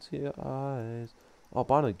to look into your eyes. Oh,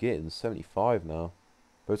 Bino Gittins, 75 now.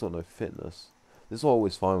 Bro's got no fitness. This is what I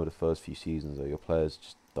always find with the first few seasons, though. Your players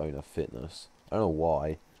just don't have fitness. I don't know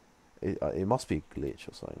why. It must be a glitch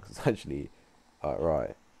or something. Because actually,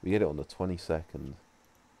 right, we get it on the 22nd.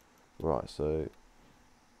 Right, so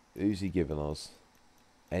who's he giving us?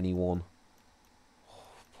 Anyone? Oh,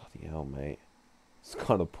 bloody hell, mate. It's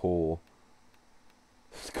kind of poor.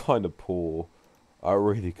 It's kind of poor. I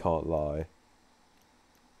really can't lie.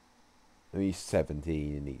 I mean, he's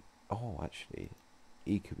 17 and he... Oh, actually,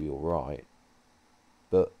 he could be alright.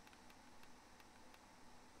 But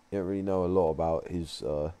you don't really know a lot about his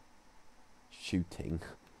shooting.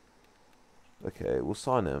 Okay, we'll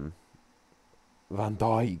sign him. Van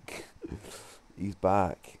Dijk. He's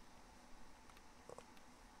back.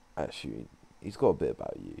 Actually, he's got a bit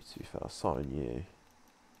about you, to be fair. I'll sign you.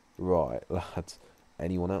 Right, lads.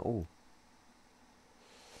 Anyone at all?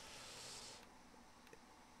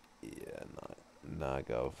 Yeah, nah,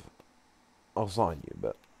 Gov. I'll sign you,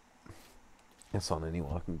 but I'll sign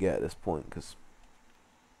anyone I can get at this point, because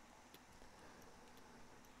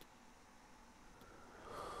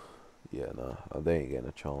yeah, nah, they ain't getting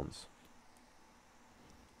a chance.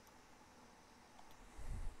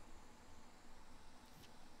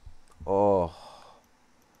 Oh,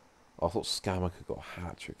 I thought Scamacca got a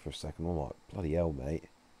hat trick for a second. I'm like, bloody hell, mate.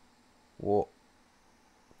 What?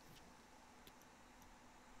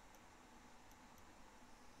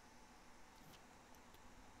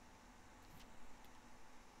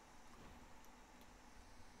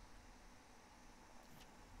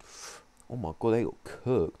 Oh my god, they got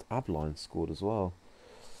cooked. Abline scored as well.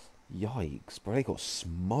 Yikes, bro, they got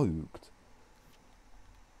smoked.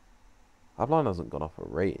 Abline hasn't gone up a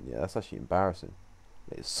rating yet. That's actually embarrassing.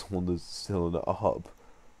 It's Saunders still in the up.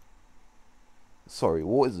 Sorry,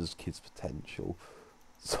 what is this kid's potential?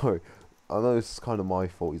 Sorry, I know it's kind of my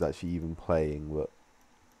fault he's actually even playing, but...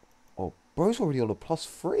 Oh, bro's already on a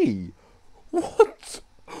 +3. What?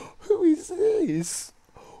 Who is this?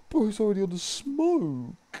 Bro's already on the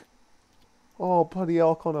smoke. Oh, bloody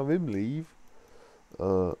hell, I can't have him leave.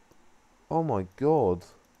 Oh my god.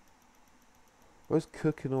 Bro's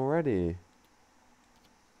cooking already.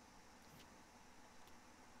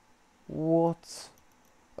 What?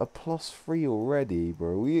 A +3 already,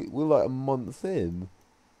 bro. We're like a month in.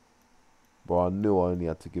 Bro, I knew I only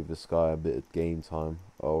had to give this guy a bit of game time.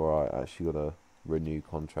 Alright, I actually gotta renew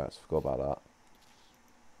contracts. Forgot about that.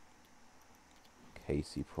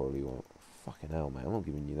 Casey probably won't. Fucking hell, man. I'm not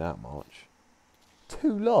giving you that much.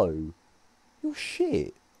 Too low. You're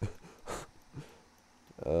shit.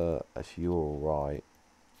 Actually, you're alright.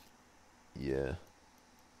 Yeah.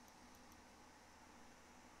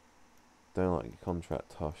 Don't like your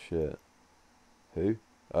contract, tough shit. Who?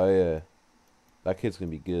 Oh, yeah. That kid's gonna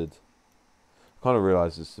be good. I kind of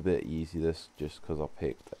realised it's a bit easy this just because I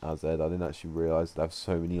picked AZ. I didn't actually realise they have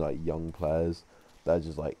so many like young players that are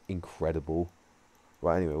just like incredible.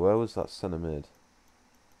 Right, anyway, where was that centre mid?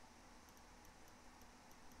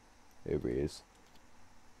 Here he is.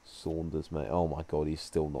 Saunders, mate. Oh my god, he's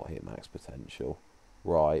still not hit max potential.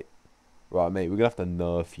 Right. Right, mate, we're going to have to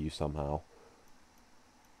nerf you somehow.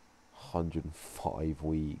 105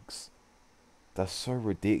 weeks. That's so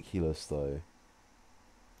ridiculous, though.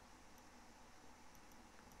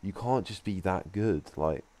 You can't just be that good.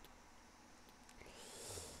 Like,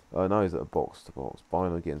 Now he's at a box to box.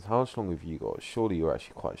 Bino Gittins. How much longer have you got? Surely you're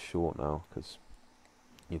actually quite short now because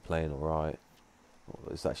you're playing alright. Oh,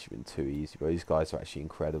 it's actually been too easy, bro. These guys are actually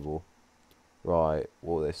incredible. Right,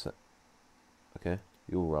 what this? Okay,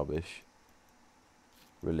 you're rubbish.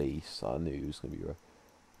 Release. I knew he was going to be right.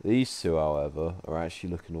 These two, however, are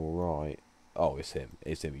actually looking alright. Oh, it's him.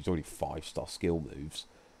 It's him. He's already 5-star skill moves.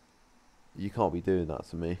 You can't be doing that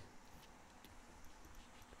to me.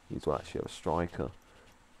 He's actually have a striker.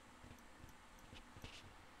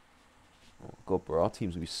 Oh god, bro, our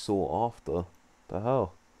team's gonna be sought after. The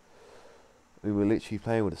hell? We were literally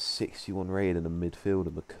playing with a 61 rated in the midfield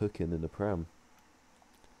and we're cooking in the Prem.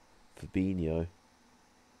 Fabinho.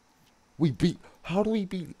 We beat. How do we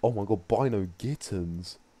beat? Oh my god, Bino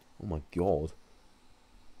Gittins. Oh my god.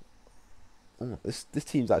 Oh, this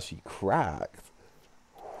team's actually cracked.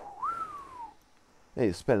 They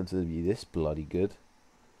expect them to be this bloody good.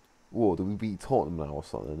 Whoa, do we beat Tottenham now or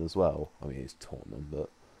something as well? I mean, it's Tottenham, but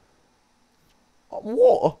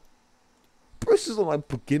what? This is on like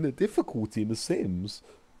beginner difficulty in The Sims.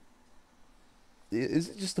 Is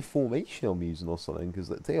it just the formation I'm using or something? Because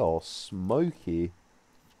they are smoky.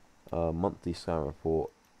 Monthly scan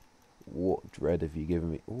report. What dread have you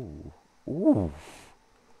given me? Ooh. Ooh.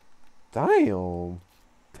 Damn.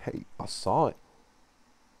 Hey, I saw it.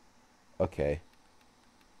 Okay.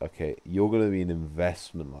 Okay, you're going to be an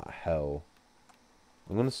investment like hell.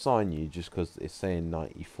 I'm going to sign you just because it's saying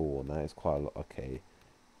 94. Now it's quite a lot. Okay.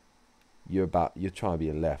 You're trying to be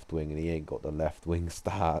a left wing and he ain't got the left wing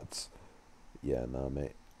stats. Yeah, no,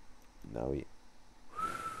 mate. No, he...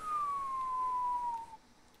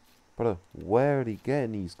 Brother, where are they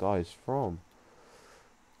getting these guys from?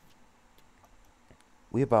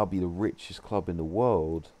 We about to be the richest club in the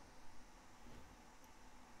world.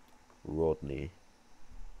 Rodney.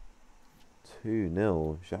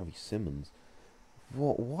 2-0. Xavi Simmons.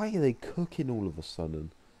 What? Why are they cooking all of a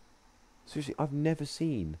sudden? Seriously, I've never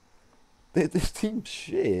seen. This team's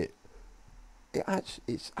shit.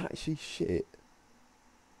 It's actually shit.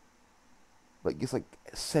 Like, it's like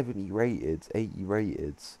 70 rated, 80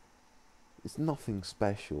 rated. It's nothing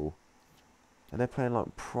special. And they're playing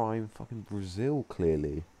like prime fucking Brazil,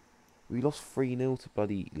 clearly. We lost 3-0 to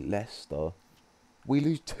bloody Leicester. We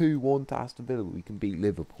lose 2-1 to Aston Villa, but we can beat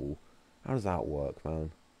Liverpool. How does that work,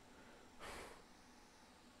 man?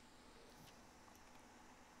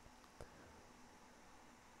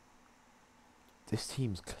 This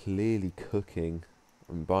team's clearly cooking.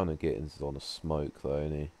 I mean, Bino Gittins is on a smoke, though,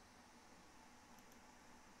 isn't he?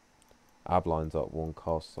 Abline's up one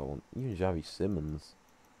cost. I want even Xavi Simmons.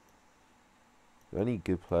 Are there any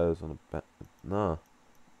good players on a bench? Nah.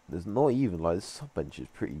 There's not even, like, the sub bench is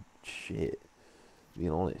pretty shit.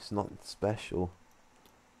 Being honest, nothing special.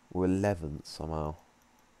 We're 11th somehow.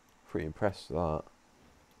 Pretty impressed with that.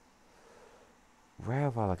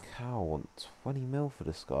 Rayo Vallecano want 20 mil for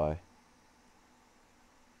this guy.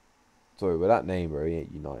 Sorry, with that name, bro, he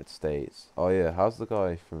ain't United States. Oh yeah, how's the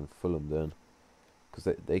guy from Fulham doing?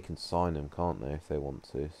 Because they can sign him, can't they, if they want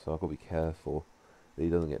to. So I've got to be careful that he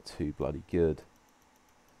doesn't get too bloody good.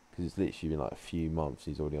 Because it's literally been like a few months,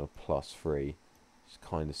 he's already on a +3. It's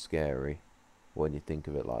kind of scary when you think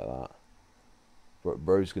of it like that. But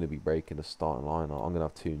bro's going to be breaking the starting lineup. I'm going to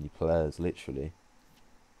have too many players, literally.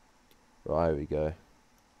 Right, here we go.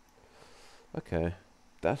 Okay,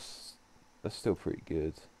 that's still pretty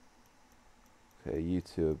good. Okay, you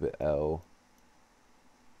two are a bit L.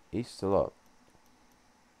 He's still up.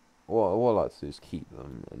 What I like to do is keep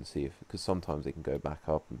them and see if... Because sometimes they can go back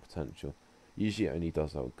up in potential. Usually it only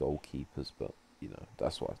does our goalkeepers, but, you know,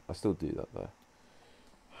 that's why I still do that, though.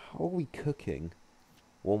 How are we cooking?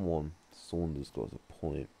 1-1. Saunders got a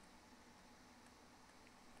point.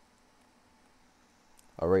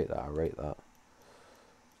 I rate that, I rate that.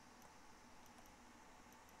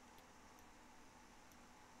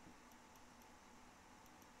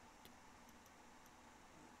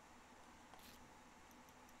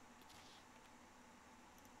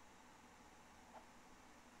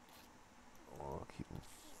 Oh, keep them.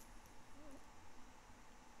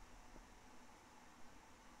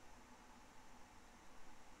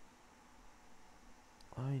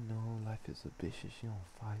 I know life is a bitch, you don't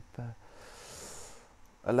fight back.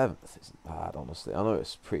 11th isn't bad, honestly. I know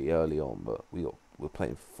it's pretty early on, but we're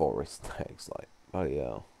playing Forest next. Like, oh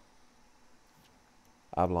yeah.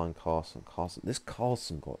 Adeline Carson. This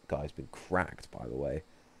Carson guy's been cracked, by the way.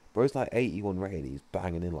 Bro's like 81 rated. He's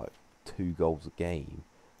banging in like 2 goals a game.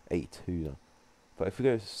 82 now. But if we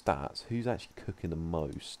go to stats, who's actually cooking the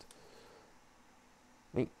most?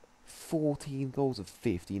 I mean, 14 goals of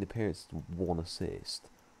 15 appearances, 1 assist.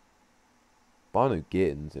 Bino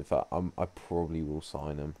Gittins, in fact, I probably will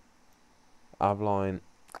sign him. Aveline,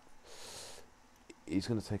 he's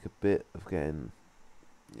going to take a bit of getting,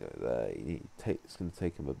 there. It's going to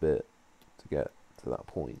take him a bit to get to that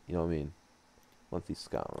point. You know what I mean? Monthly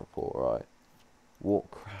scout report, right?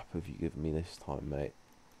 What crap have you given me this time, mate?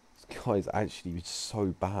 This guy's actually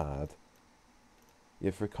so bad.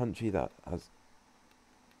 Yeah, for a country that has,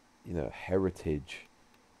 heritage,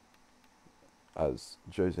 as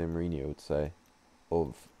Jose Mourinho would say,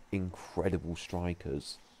 of incredible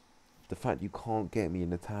strikers, the fact you can't get me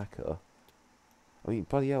an attacker. I mean,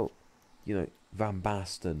 bloody hell, Van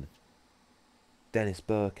Basten, Dennis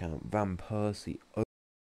Bergkamp, Van Persie.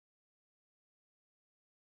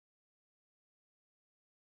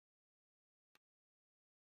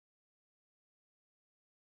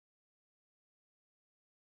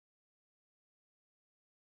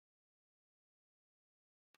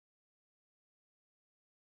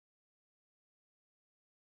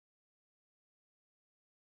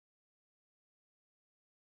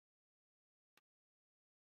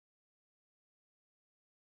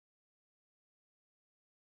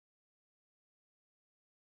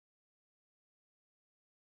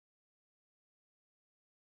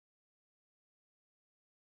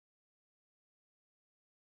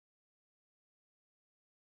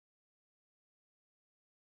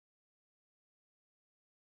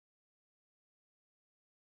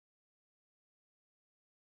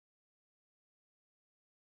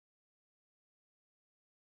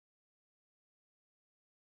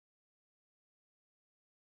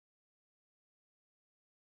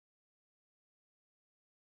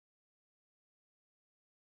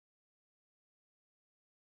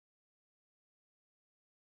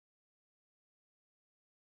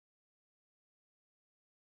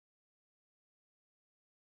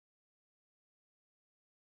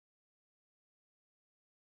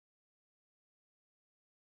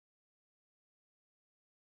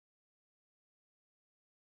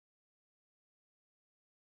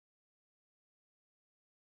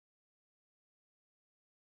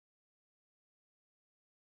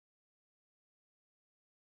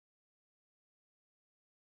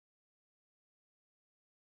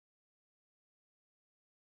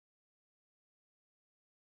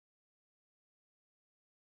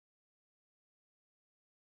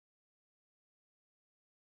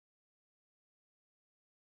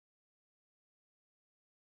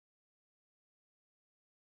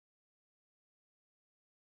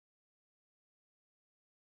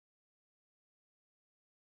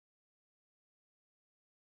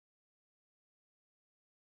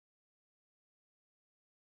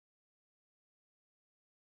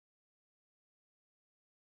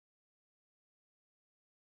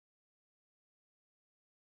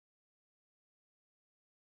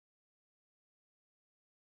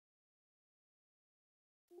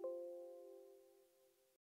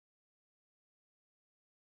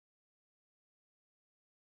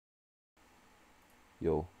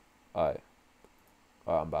 Yo, alright,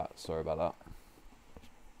 I'm back. Sorry about that.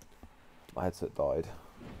 My headset died.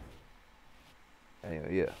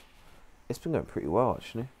 Anyway, yeah, it's been going pretty well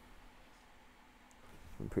actually.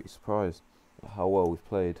 I'm pretty surprised at how well we've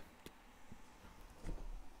played.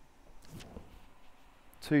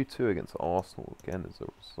 2-2 against Arsenal again as a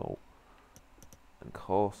result. And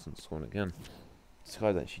Carson scoring again. This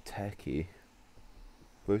guy's actually techie.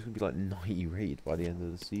 Both going to be like 90 rated by the end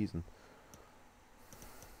of the season.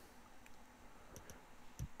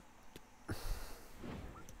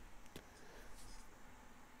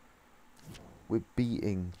 We're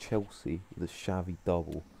beating Chelsea with a Xavi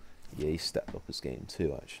double. Yeah, he stepped up his game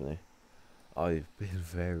too, actually. I've been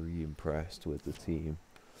very impressed with the team.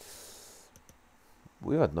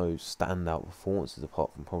 We had no standout performances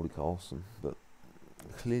apart from probably Carlson, but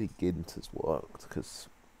clearly Giddens has worked because,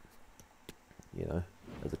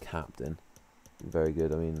 as a captain, very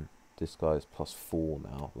good. I mean, this guy's +4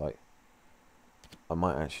 now. Like, I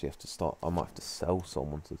might actually have to start. I might have to sell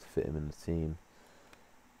someone to fit him in the team.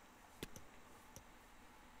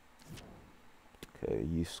 Okay,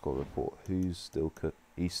 youth score report. Who's still cook?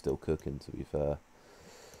 He's still cooking. To be fair,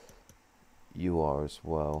 you are as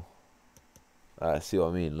well. See what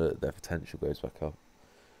I mean? Look, their potential goes back up.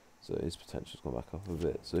 So his potential's gone back up a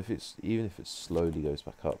bit. So even if it slowly goes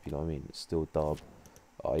back up, you know what I mean? It's still dub.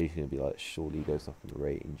 Oh, you're gonna be like, surely he goes up in the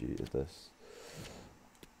rating due to this.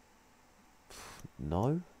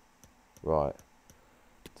 No? Right.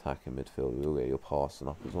 Attacking midfield, we'll get your passing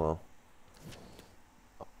up as well.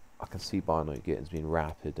 I can see Bino Gittins being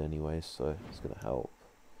rapid anyway, so it's going to help.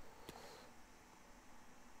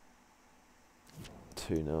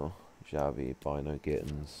 2-0. Xavi, Bino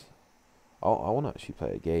Gittins. I want to actually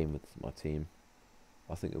play a game with my team.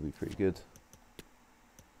 I think it'll be pretty good.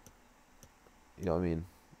 You know what I mean?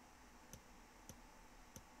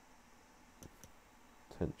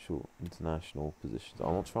 Potential international positions.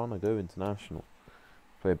 I'm not trying to go international.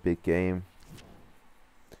 Play a big game.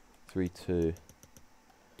 3-2.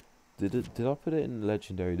 Did I put it in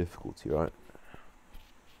legendary difficulty, right?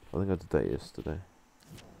 I think I did that yesterday.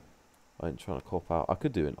 I ain't trying to cop out. I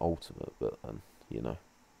could do an ultimate, but you know.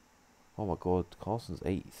 Oh my god, Carson's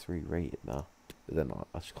 83 rated now. But then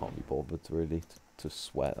I just can't be bothered to really to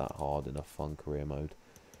sweat that hard in a fun career mode.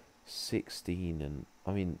 16 and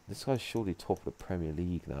I mean this guy's surely top of the Premier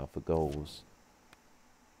League now for goals.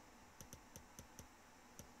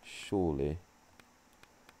 Surely.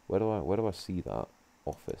 Where do I see that?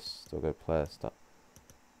 Office. Do I go player stat?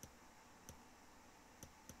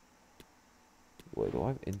 Wait, do I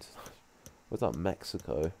have what's that?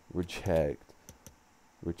 Mexico? Reject.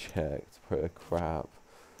 Crap.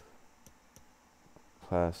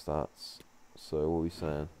 Player stats. So what are we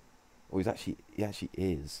saying? Oh, he actually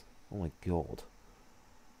is. Oh my god.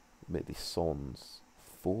 Admittedly, Son's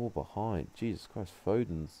 4 behind. Jesus Christ,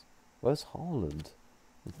 Foden's. Where's Haaland?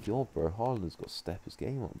 Oh god, bro, Haaland's got to step his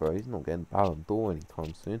game up, bro. He's not getting Ballon d'Or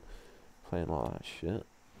anytime soon. Playing like that shit.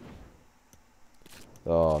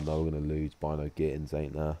 Oh no, we're gonna lose. Bino Gittins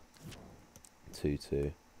ain't there.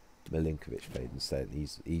 2-2. Milinkovic played instead.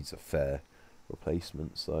 He's a fair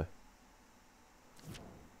replacement, so.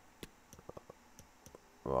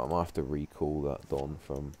 Right, I might have to recall that Don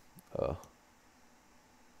from our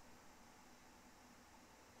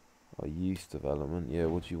youth development. Yeah,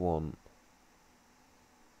 what do you want?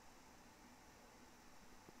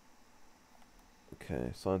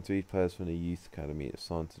 Okay, sign 3 players from the youth academy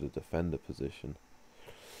assigned to the defender position.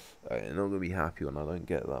 I'm not gonna be happy when I don't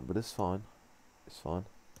get that, but it's fine. It's fine.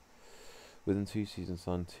 Within 2 seasons,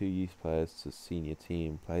 sign 2 youth players to the senior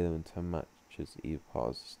team. Play them in 10 matches, either part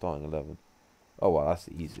of the starting 11. Oh well, that's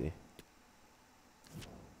easy.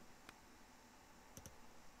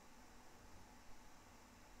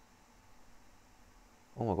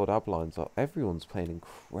 Oh my god, Abline's up. Everyone's playing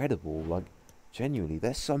incredible. Like, genuinely,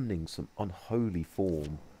 they're summoning some unholy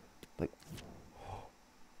form. Like,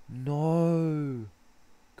 no!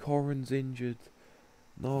 Corrin's injured.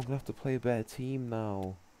 No, I'm gonna have to play a better team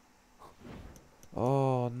now.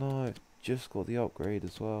 Oh no, just got the upgrade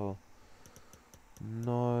as well.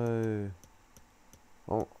 No.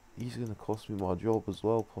 Oh, he's gonna cost me my job as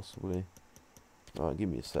well, possibly. Right, give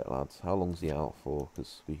me a sec, lads. How long's he out for?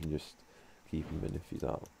 Because we can just keep him in if he's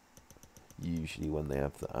out. Usually when they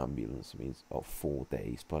have the ambulance, it means, 4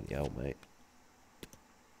 days. Bloody hell, mate.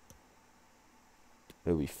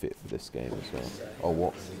 He'll be fit for this game as well. Oh,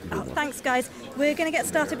 what? Oh, thanks, guys. We're going to get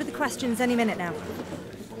started with the questions any minute now.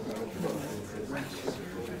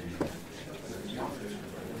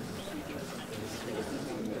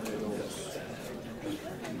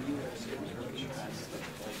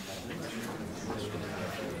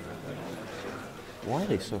 Why are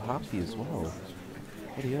they so happy as well?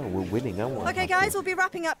 Bloody hell, we're winning, aren't we? Okay, guys, we'll be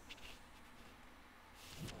wrapping up.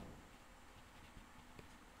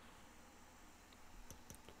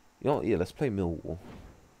 You know what, yeah, let's play Millwall.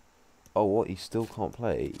 Oh, what? He still can't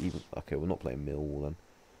play? Even okay, we're not playing Millwall then.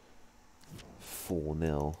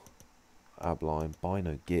 4-0. Abline.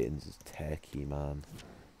 Bino Gittins is techie, man.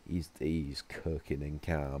 He's cooking in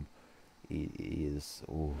cam. He is.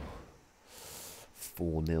 Oh.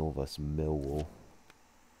 4-0 versus Millwall.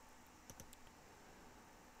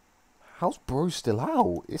 How's bro still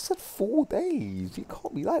out? It said 4 days. He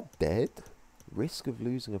can't be that dead. Risk of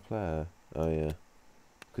losing a player. Oh yeah.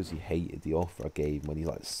 Because he hated the offer I gave him when he's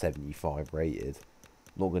like 75 rated.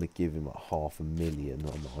 I'm not going to give him like $500,000,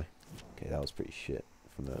 am I? Okay, that was pretty shit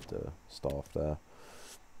from the staff there.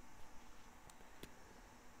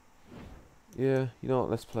 Yeah, you know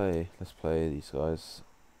what? Let's play these guys.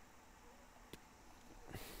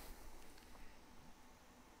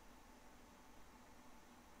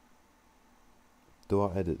 Do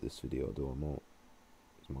I edit this video or do I not?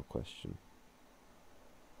 Is my question.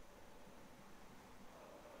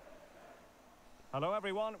 Hello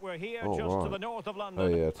everyone, we're here just to the north of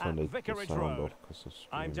London at Vicarage Road.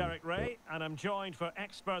 I'm Derek Ray and I'm joined for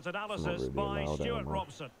expert analysis by Stuart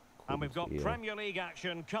Robson. And we've got Premier League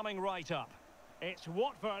action coming right up. It's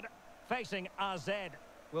Watford facing AZ.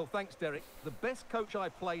 Well, thanks, Derek. The best coach I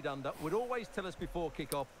played under would always tell us before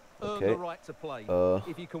kick-off, earn the right to play.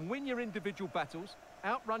 If you can win your individual battles,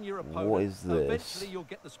 outrun your opponent, eventually you'll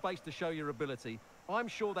get the space to show your ability. I'm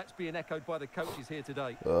sure that's being echoed by the coaches here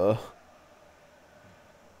today.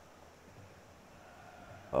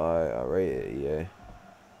 I rate it, yeah.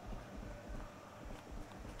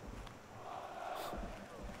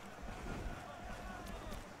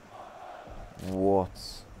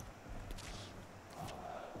 What?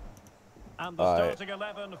 And the starting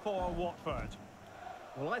 11 for Watford.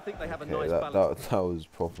 Well, I think they have a nice balance. That was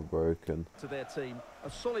proper broken. To their team, a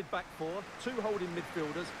solid back four, 2 holding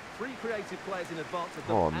midfielders, 3 creative players in advance of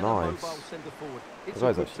them, and a mobile centre forward. It's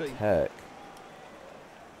a good team. Tech.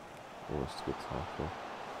 Oh, that's a good tackle.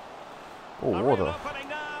 Oh, what the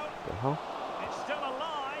hell? It's still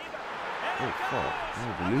alive. Oh, fuck.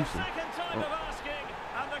 Oh, we're losing. Second time of asking,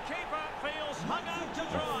 and the keeper feels hung out to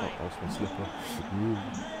dry. That was my slipper.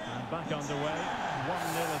 And back underway.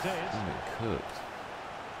 1-0 it is. I'm getting cooked.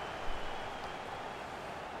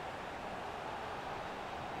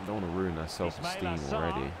 I don't want to ruin their self-esteem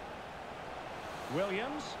already.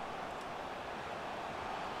 Williams.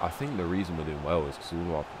 I think the reason we're doing well is because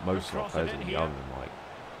most of our players are young and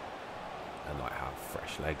like have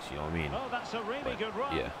fresh legs. You know what I mean? Oh, that's a really good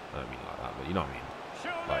run. Yeah, I don't mean like that, but you know what I mean.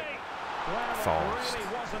 Surely. Like well, it really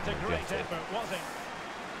wasn't a great effort, was it?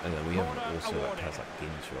 And then we have also like players like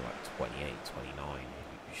Gins who are like 28, 29,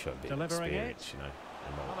 who show a bit of experience, you know,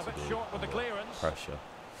 and know what to do. Short with the clearance. Pressure.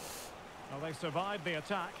 Well, they survived the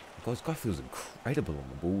attack. This guy feels incredible on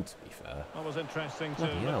the ball, to be fair. That was interesting to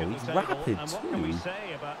look at he's the table. rapid and what too. can we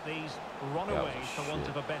say about these runaways, for want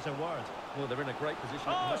of a better word? Well, they're in a great position.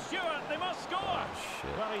 Oh, Stewart, they must score. Oh,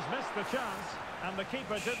 shit. Well, he's missed the chance, and the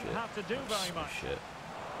keeper didn't have to do very much. Shit.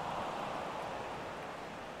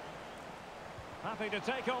 Happy to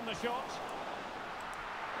take on the shot.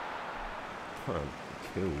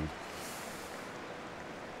 Killed.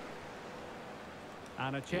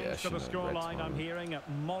 And a change to the scoreline I'm hearing at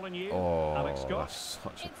Molineux. Oh, Alex Scott. That's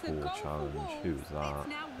such a poor challenge. Who's that?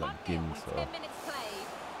 That Ginter.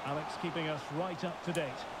 Alex keeping us right up to date.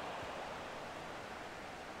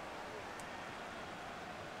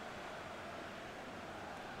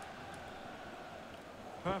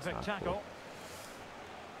 Perfect tackle.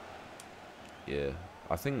 Yeah,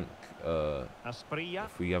 I think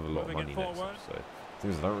if we have a lot of money next episode,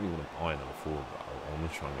 things I don't really want to buy another forward, but I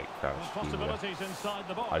want to try and get Crouch.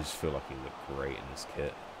 I just feel like he looked great in this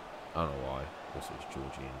kit. I don't know why. Also, it's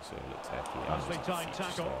Georgian, so it looked techy. Like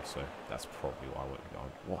tackle. So that's probably why I went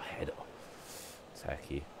going. What header?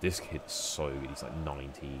 Techy. This kid is so good. He's like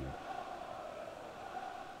 19.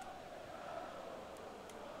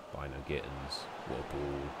 Bino Gittins. What a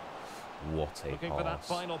ball. What a Looking pass. for that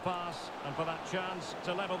final pass and for that chance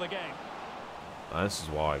to level the game. And this is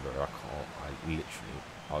why, bro,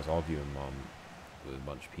 I was arguing with a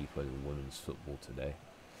bunch of people over women's football today.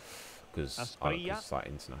 Because it's like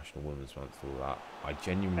international women's month and all that. I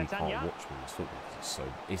genuinely can't watch women's football because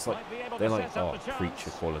it's like, they're like, oh, preach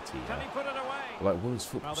equality. Yeah. Like, women's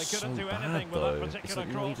football is so bad, though. It's like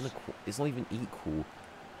not even equal.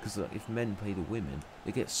 Because if men play the women,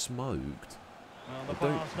 they get smoked. Well,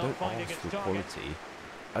 don't ask for equality.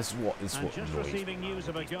 That's what annoys me. News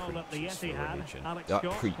of a goal at the Etihad. That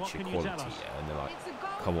preach equality, yeah, and they're like,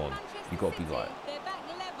 come on, you got to be like,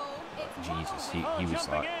 Jesus, he was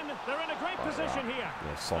like, they're in a great position here.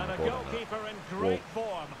 Yeah, son of God. In great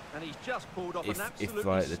form. And he's just pulled off an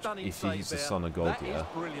absolutely stunning if he's the son of God, yeah.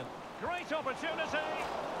 Brilliant. Great opportunity.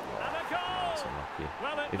 And a goal. That's unlucky.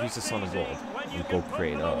 Well, if he's the son of God, and God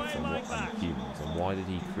created Earth and humans, and why did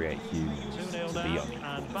he create humans to be unequal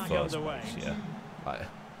in the first place, yeah? Like,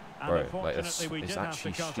 bro, like, it's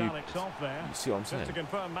actually stupid. You see what I'm saying?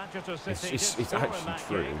 It's actually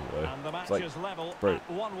true, bro. It's like, bro,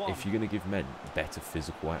 if you're going to give men better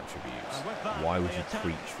physical attributes, why would you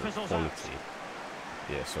preach for equality?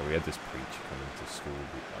 Yeah, so we had this preacher come into school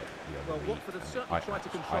like the other week. Well, Watford have certainly tried to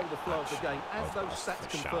control the flow of the game, as those stats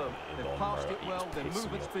confirm. They've passed it well, their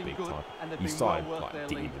movement's been good, and they've been well worth their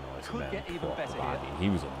lead. Could get even better here. He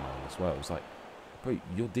was on mine as well. It was like, bro,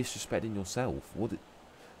 you're disrespecting yourself. What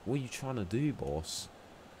are you trying to do, boss?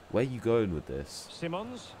 Where are you going with this?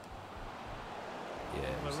 Simmons. Yeah,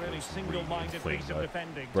 it was a really single-minded piece of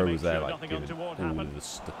defending. Bro was there like giving all the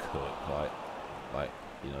cook, like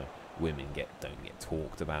you know, women don't get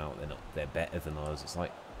talked about. They're better than us. It's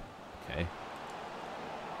like, okay,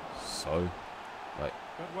 so like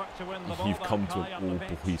you've come to an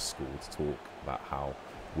all-boys school to talk about how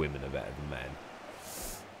women are better than men.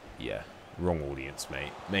 Yeah, wrong audience,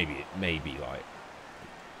 mate. Maybe like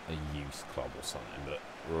a youth club or something, but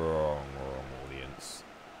wrong audience.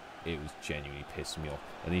 It was genuinely pissing me off.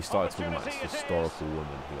 And he started talking about this historical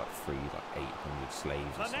woman who like freed like 800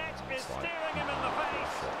 slaves or something. It's like,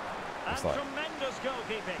 it's like tremendous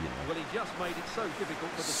goalkeeping. You know, well, he just made it so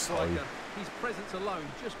difficult for the striker. His presence alone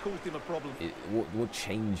just caused him a problem. What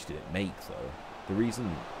change did it make though? The reason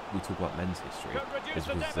we talk about men's history is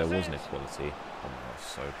because there wasn't equality. Oh my God,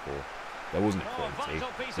 so poor. There wasn't equality.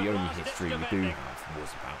 The only history we do have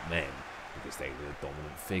was about men. because they were the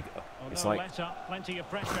dominant figure. Although It's like, let up, plenty of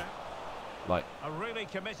pressure. Like, A really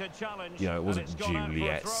committed challenge. you know, it wasn't and it's gone out for a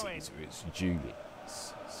Juliet throw-in. Caesar, it's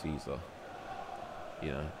Julius Caesar.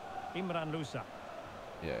 You know, Imran Lusa.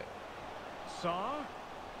 yeah. Saar.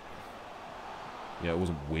 You know, it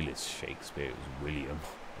wasn't Willis Shakespeare, it was William.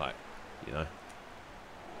 Like, you know.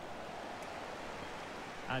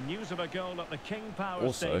 And news of a goal at the King Power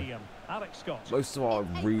Also, Stadium. Alex Scott. Most of our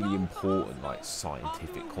really important, like,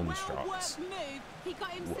 scientific constructs were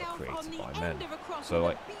created by men. So,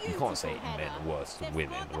 like, you can't say men are worse than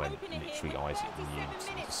women when literally Isaac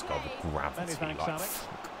Newton discovered gravity. Like,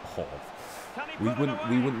 fuck off. We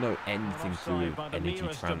wouldn't know anything to do with energy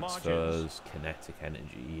transfers, kinetic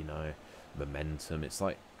energy, you know, momentum. It's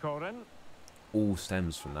like Corin. all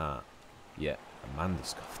stems from that. Yeah, a man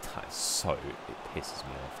discovered that. It pisses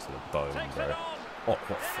me off to the bone, bro. Oh,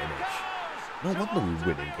 what finish! No wonder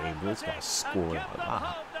we win in game. This guy's scoring like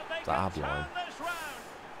that. That line.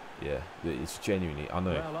 Yeah, it's genuinely. I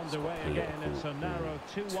know Well it's got underway again. It's a political narrow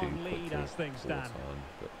 2-1 lead as things stand.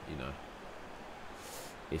 But you know,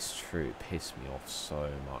 it's true. It pissed me off so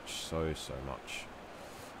much, so much.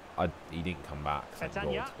 He didn't come back, thank God,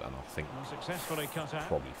 and I think Successfully cut out.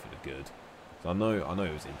 probably for the good. So I know it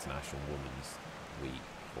was International Women's Week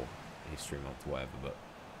or History Month, or whatever, but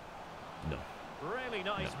no. Really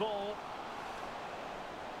nice ball.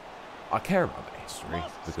 I care about their history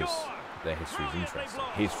because score. their history is interesting.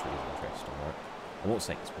 History is interesting, right? I'm not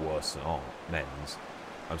saying it's worse than our men's.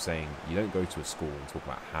 I'm saying you don't go to a school and talk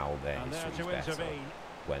about how their And there history to is better intervene.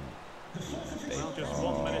 when they, Well, just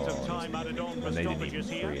 1 minute of time added on for when they didn't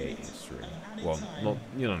stoppages even here. create history. Well,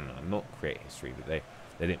 not create history, but they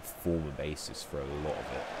didn't form a basis for a lot of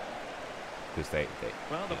it because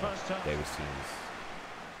Well, the first touch. they were seen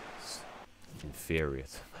as inferior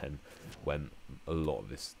to men when a lot of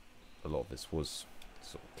this was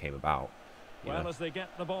sort of came about. Well, as they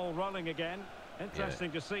get the ball rolling again,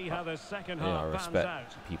 interesting to see how the second I half pans respect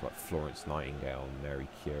out. people like Florence Nightingale and Mary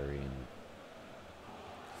Curie and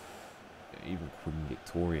even Queen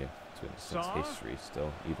Victoria, to an extent, Saar? history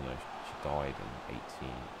still, even though she died in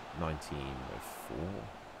 1904,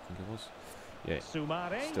 I think it was. Yeah,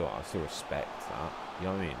 Soumare. I still respect that. You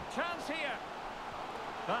know what I mean? Chance here.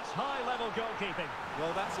 That's high-level goalkeeping.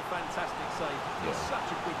 Well, that's a fantastic save. He's such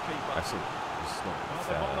a good keeper. I think it's not Well,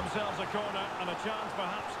 they fair. bought themselves a corner and a chance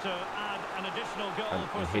perhaps to add an additional goal And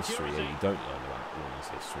for in history, security. you don't learn about women's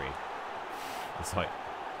history. It's like,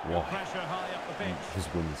 why? Pressure high up the pitch. Because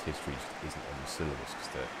women's history just isn't on the syllabus because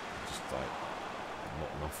they're just like not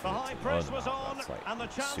enough The of it high to press learn was about. on, That's, like, and the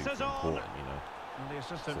chance super is on. important, you know. And the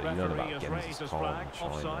assistant So you learn referee about has raised Genghis his Khan, flag,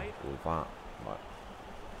 China, offside. all that,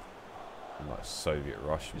 like Soviet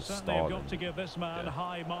Russia You with certainly have Stalin. got to give this man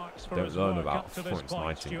high marks for Don't his learn work about up to this Florence point,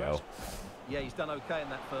 Nightingale. Stuart. Yeah, he's done okay in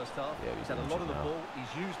that first half. Yeah, he's he's had a lot of the now. ball,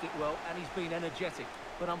 he's used it well, and he's been energetic.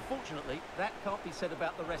 But unfortunately, that can't be said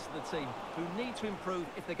about the rest of the team, who need to improve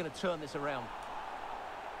if they're going to turn this around.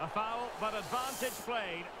 A foul, but advantage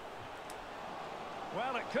played.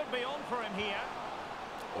 Well, it could be on for him here.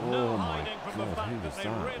 No Oh my hiding from the God, fact who that was they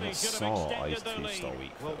that? really That's should have Saar extended iced their two-star lead.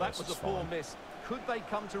 week. Well, that was a poor miss. Could they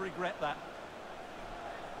come to regret that?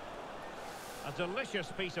 A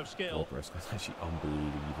delicious piece of skill. Oh, bro, that's actually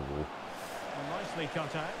unbelievable. Nicely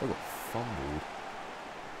cut out. They got fumbled.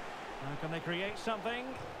 Now can they create something?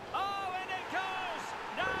 Oh, in it goes!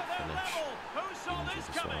 Now Great they're finish. level. Who saw Injured this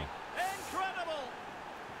as coming? Incredible!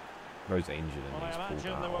 Rose injured and Well, I he's pulled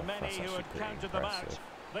imagine that there were off. many That's who actually had pretty counted them out. impressive.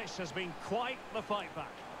 This has been quite the fight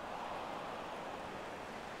back.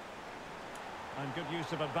 And good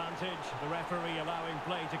use of advantage. The referee allowing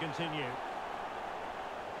play to continue.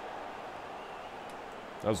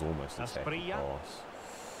 That was almost a second Asprilla. pass.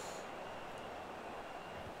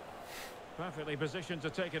 Perfectly positioned to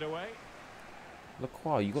take it away. Look,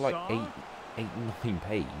 wow, you got like Saar. 9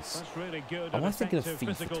 pace. That's really good. Am and I thinking of effective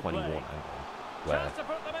FIFA physical 21? play. Hang on. Where Chance to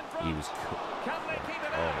put them in front. he was Can they keep it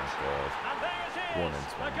oh out? my God. And there it is. One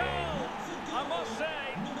into A one goal. game. I must say,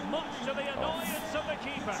 much to the annoyance of the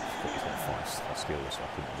keeper. He's got 5-star skills, so I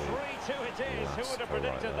couldn't believe 3-2 it is. Who would have That's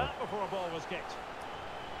predicted right that before a ball was kicked?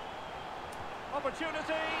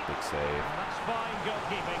 Opportunity. Big save. And that's fine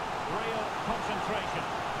goalkeeping. Real concentration.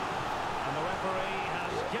 And the referee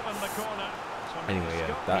has given the corner. Some Anyway, yeah,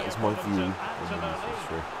 scope that here is for my them view to of add to their women's lead.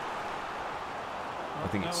 history. I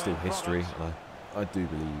think it's No still end history, product. and I do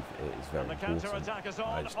believe it is very And the important. counter-attack is I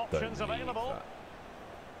on. just Options don't believe available. that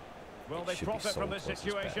Will it they should be profit sold from this to us as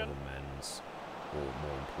better situation? than men's, or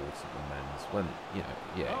more important than men's. When, you know,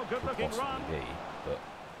 yeah, Oh, it could good-looking possibly run. be, but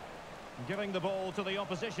Giving the ball to the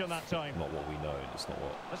opposition that time. not what we know, and it's not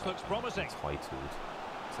what This looks I'm promising. entitled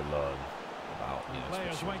to learn. about, you know,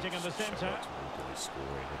 players waiting in the centre. There's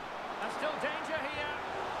still danger here.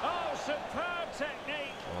 Oh, superb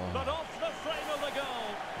technique, but off the frame of the goal.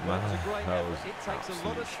 Well, it's a great effort. It takes a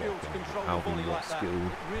lot of skill to control the volley like that. It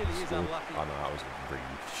really is unlucky. I know, that was a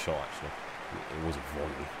really shot, actually. It was a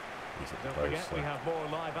volley. Don't forget, we have more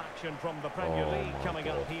live action from the Premier League coming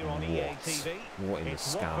up here on EA TV. What in the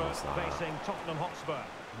scam is that? Facing Tottenham Hotspur.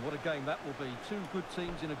 What a game that will be. Two good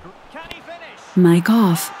teams in a group. Can he finish? Mic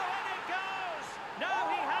off. Oh, and it goes! Now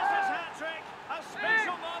he has his hat-trick. A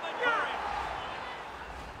special moment for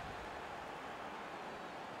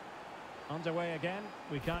him. Underway again.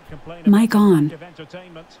 We can't complain about Mic on. the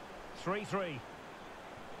entertainment. 3-3.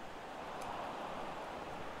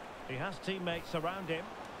 He has teammates around him.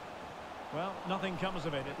 Well, nothing comes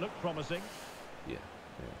of it. It looked promising. Yeah,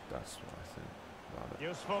 that's what I think about it.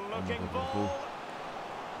 Useful looking ball.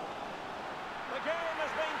 The game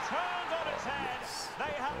has been turned on its head. Yes.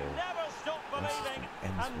 They have never stopped believing,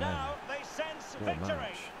 and now they sense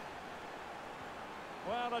victory.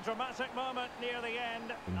 Well, a dramatic moment near the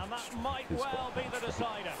end, and that might well be the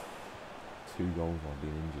decider. 2 goals while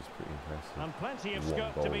being injured is pretty impressive. And plenty of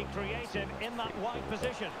scope to be creative in that wide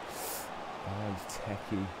position. Oh, he's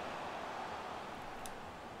techie.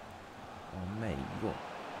 Oh, mate, you got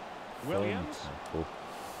Williams.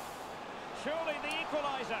 Surely the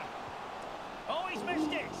equaliser. Oh, he's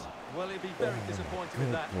missed it. Well, he'd be very disappointed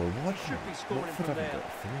with that. Well, he should be scoring from there.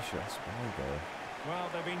 That's why, though. Well,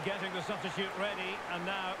 they've been getting the substitute ready, and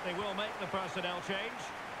now they will make the personnel change.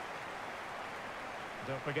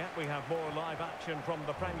 Don't forget, we have more live action from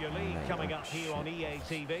the Premier League coming up here on EA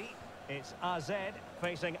TV. It's AZ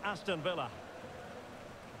facing Aston Villa.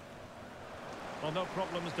 Well, no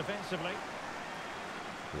problems defensively.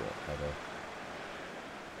 Yeah, header.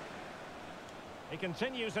 He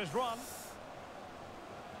continues his run.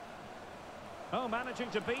 Oh, managing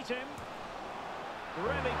to beat him.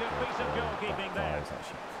 Really good piece of goalkeeping there. That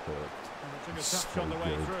actually cooked. And it took a touch on the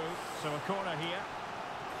way through, so a corner here.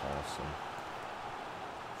 Awesome.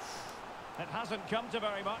 It hasn't come to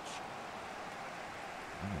very much.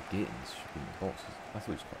 Gittins should be in the boxes. I thought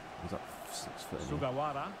he was like 6 foot.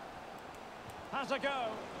 Sugawara has a go.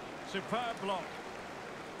 Superb block.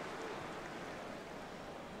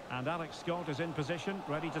 And Alex Scott is in position,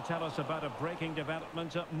 ready to tell us about a breaking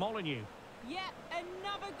development at Molineux. Yep,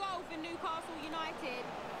 another goal for Newcastle United.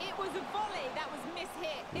 It was a volley that was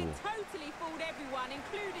mishit. It totally fooled everyone,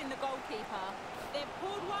 including the goalkeeper. They've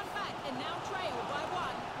pulled one back and now trail by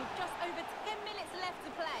 1 with just over 10 minutes left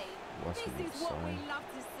to play. This is what we love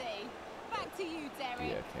to see. Back to you,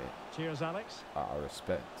 Derek. Yeah, okay. Cheers, Alex. I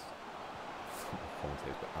respect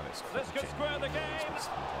commentators, but Alex. This could square the game,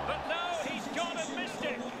 but no, he's gone and missed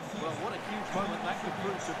it. Well, what a huge moment that could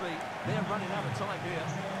prove to be. They're running out of time here.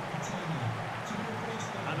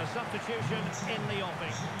 And a substitution in the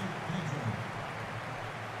offing.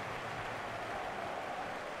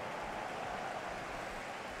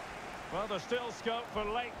 Well, there's still scope for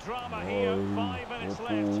late drama here. 5 minutes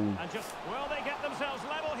left. And just, well, they get themselves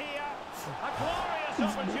level here. A glorious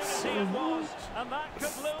opportunity it was. And that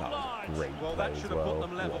could loom large. Well, that should have put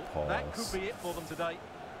them level. That could be it for them today.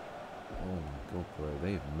 Oh my god, bro.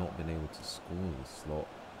 They have not been able to score this lot.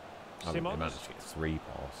 I mean, they managed to get 3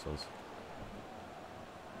 passes.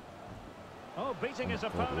 Oh, beating his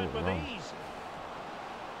opponent with ease.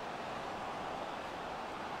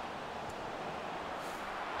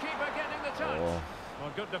 Keeper getting the touch.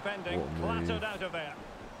 Well, good defending. Clattered out of there.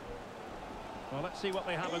 Well, let's see what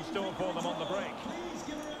they have in store for them on the break. Please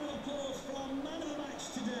give a round of applause from man of the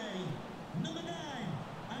match today, number 9,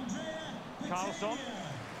 Andrea Carlson.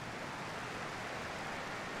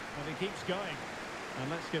 And he keeps going. And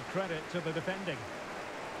let's give credit to the defending.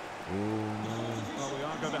 Well, we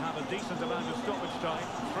are going to have a decent amount of stoppage time.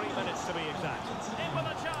 3 minutes to be exact. In with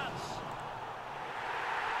a chance.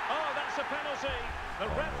 Oh, that's a penalty. The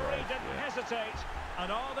referee didn't hesitate. And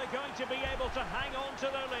are they going to be able to hang on to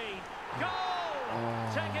their lead? Goal!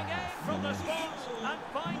 Taking aim from the spot and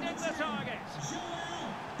finding the target.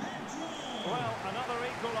 Well, another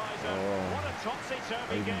equaliser. What a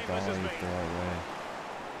topsy-turvy game this has been.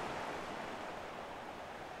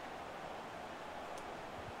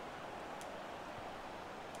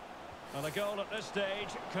 Well, a goal at this stage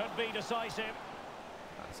could be decisive.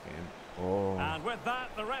 Nice game. And with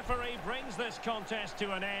that, the referee brings this contest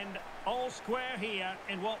to an end. All square here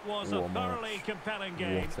in what was a thoroughly compelling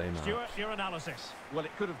game. Stuart, your analysis. Well,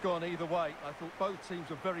 it could have gone either way. I thought both teams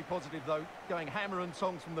were very positive, though, going hammer and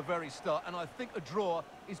tongs from the very start. And I think a draw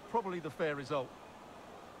is probably the fair result.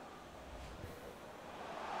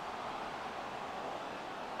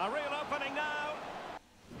 A real opening now.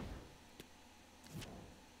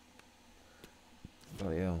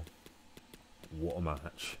 Oh yeah. What a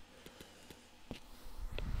match.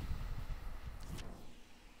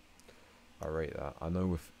 I rate that. I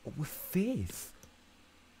know we're fifth.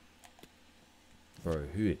 Bro,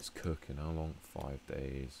 who is cooking? How long? 5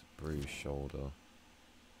 days. Bruised shoulder.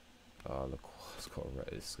 Look, it's got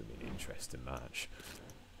a, this is gonna be an interesting match.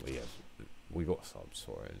 We got subs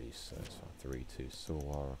for it at least. So it's 3-2.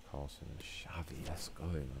 Silwara, Carlson, and Xavi. Let's go,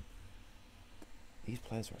 man. These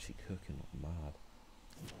players are actually cooking like mad.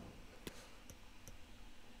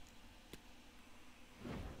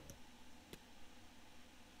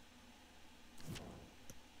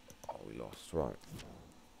 Oh, we lost. Right.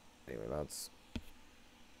 Anyway, lads.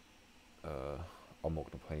 I'm not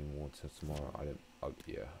gonna play more till tomorrow.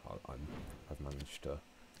 I've managed to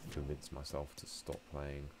convince myself to stop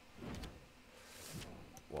playing.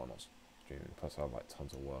 Well, I'm not streaming. Plus, I have like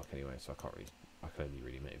tons of work anyway, so I can only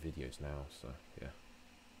really make videos now. So yeah.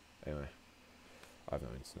 Anyway, I have no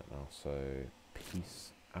internet now. So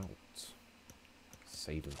peace out.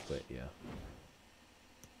 Save and quit. Yeah.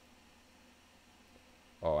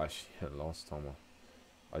 Oh, actually, last time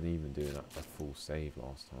I didn't even do a full save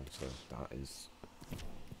last time, so that is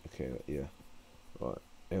okay. Yeah. Right.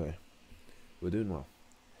 Anyway, we're doing well.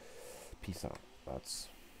 Peace out, lads.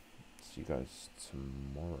 See you guys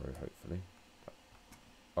tomorrow, hopefully.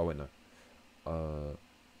 Oh wait, no.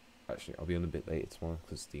 Actually, I'll be on a bit later tomorrow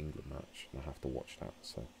because it's the England match, and I have to watch that.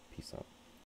 So peace out.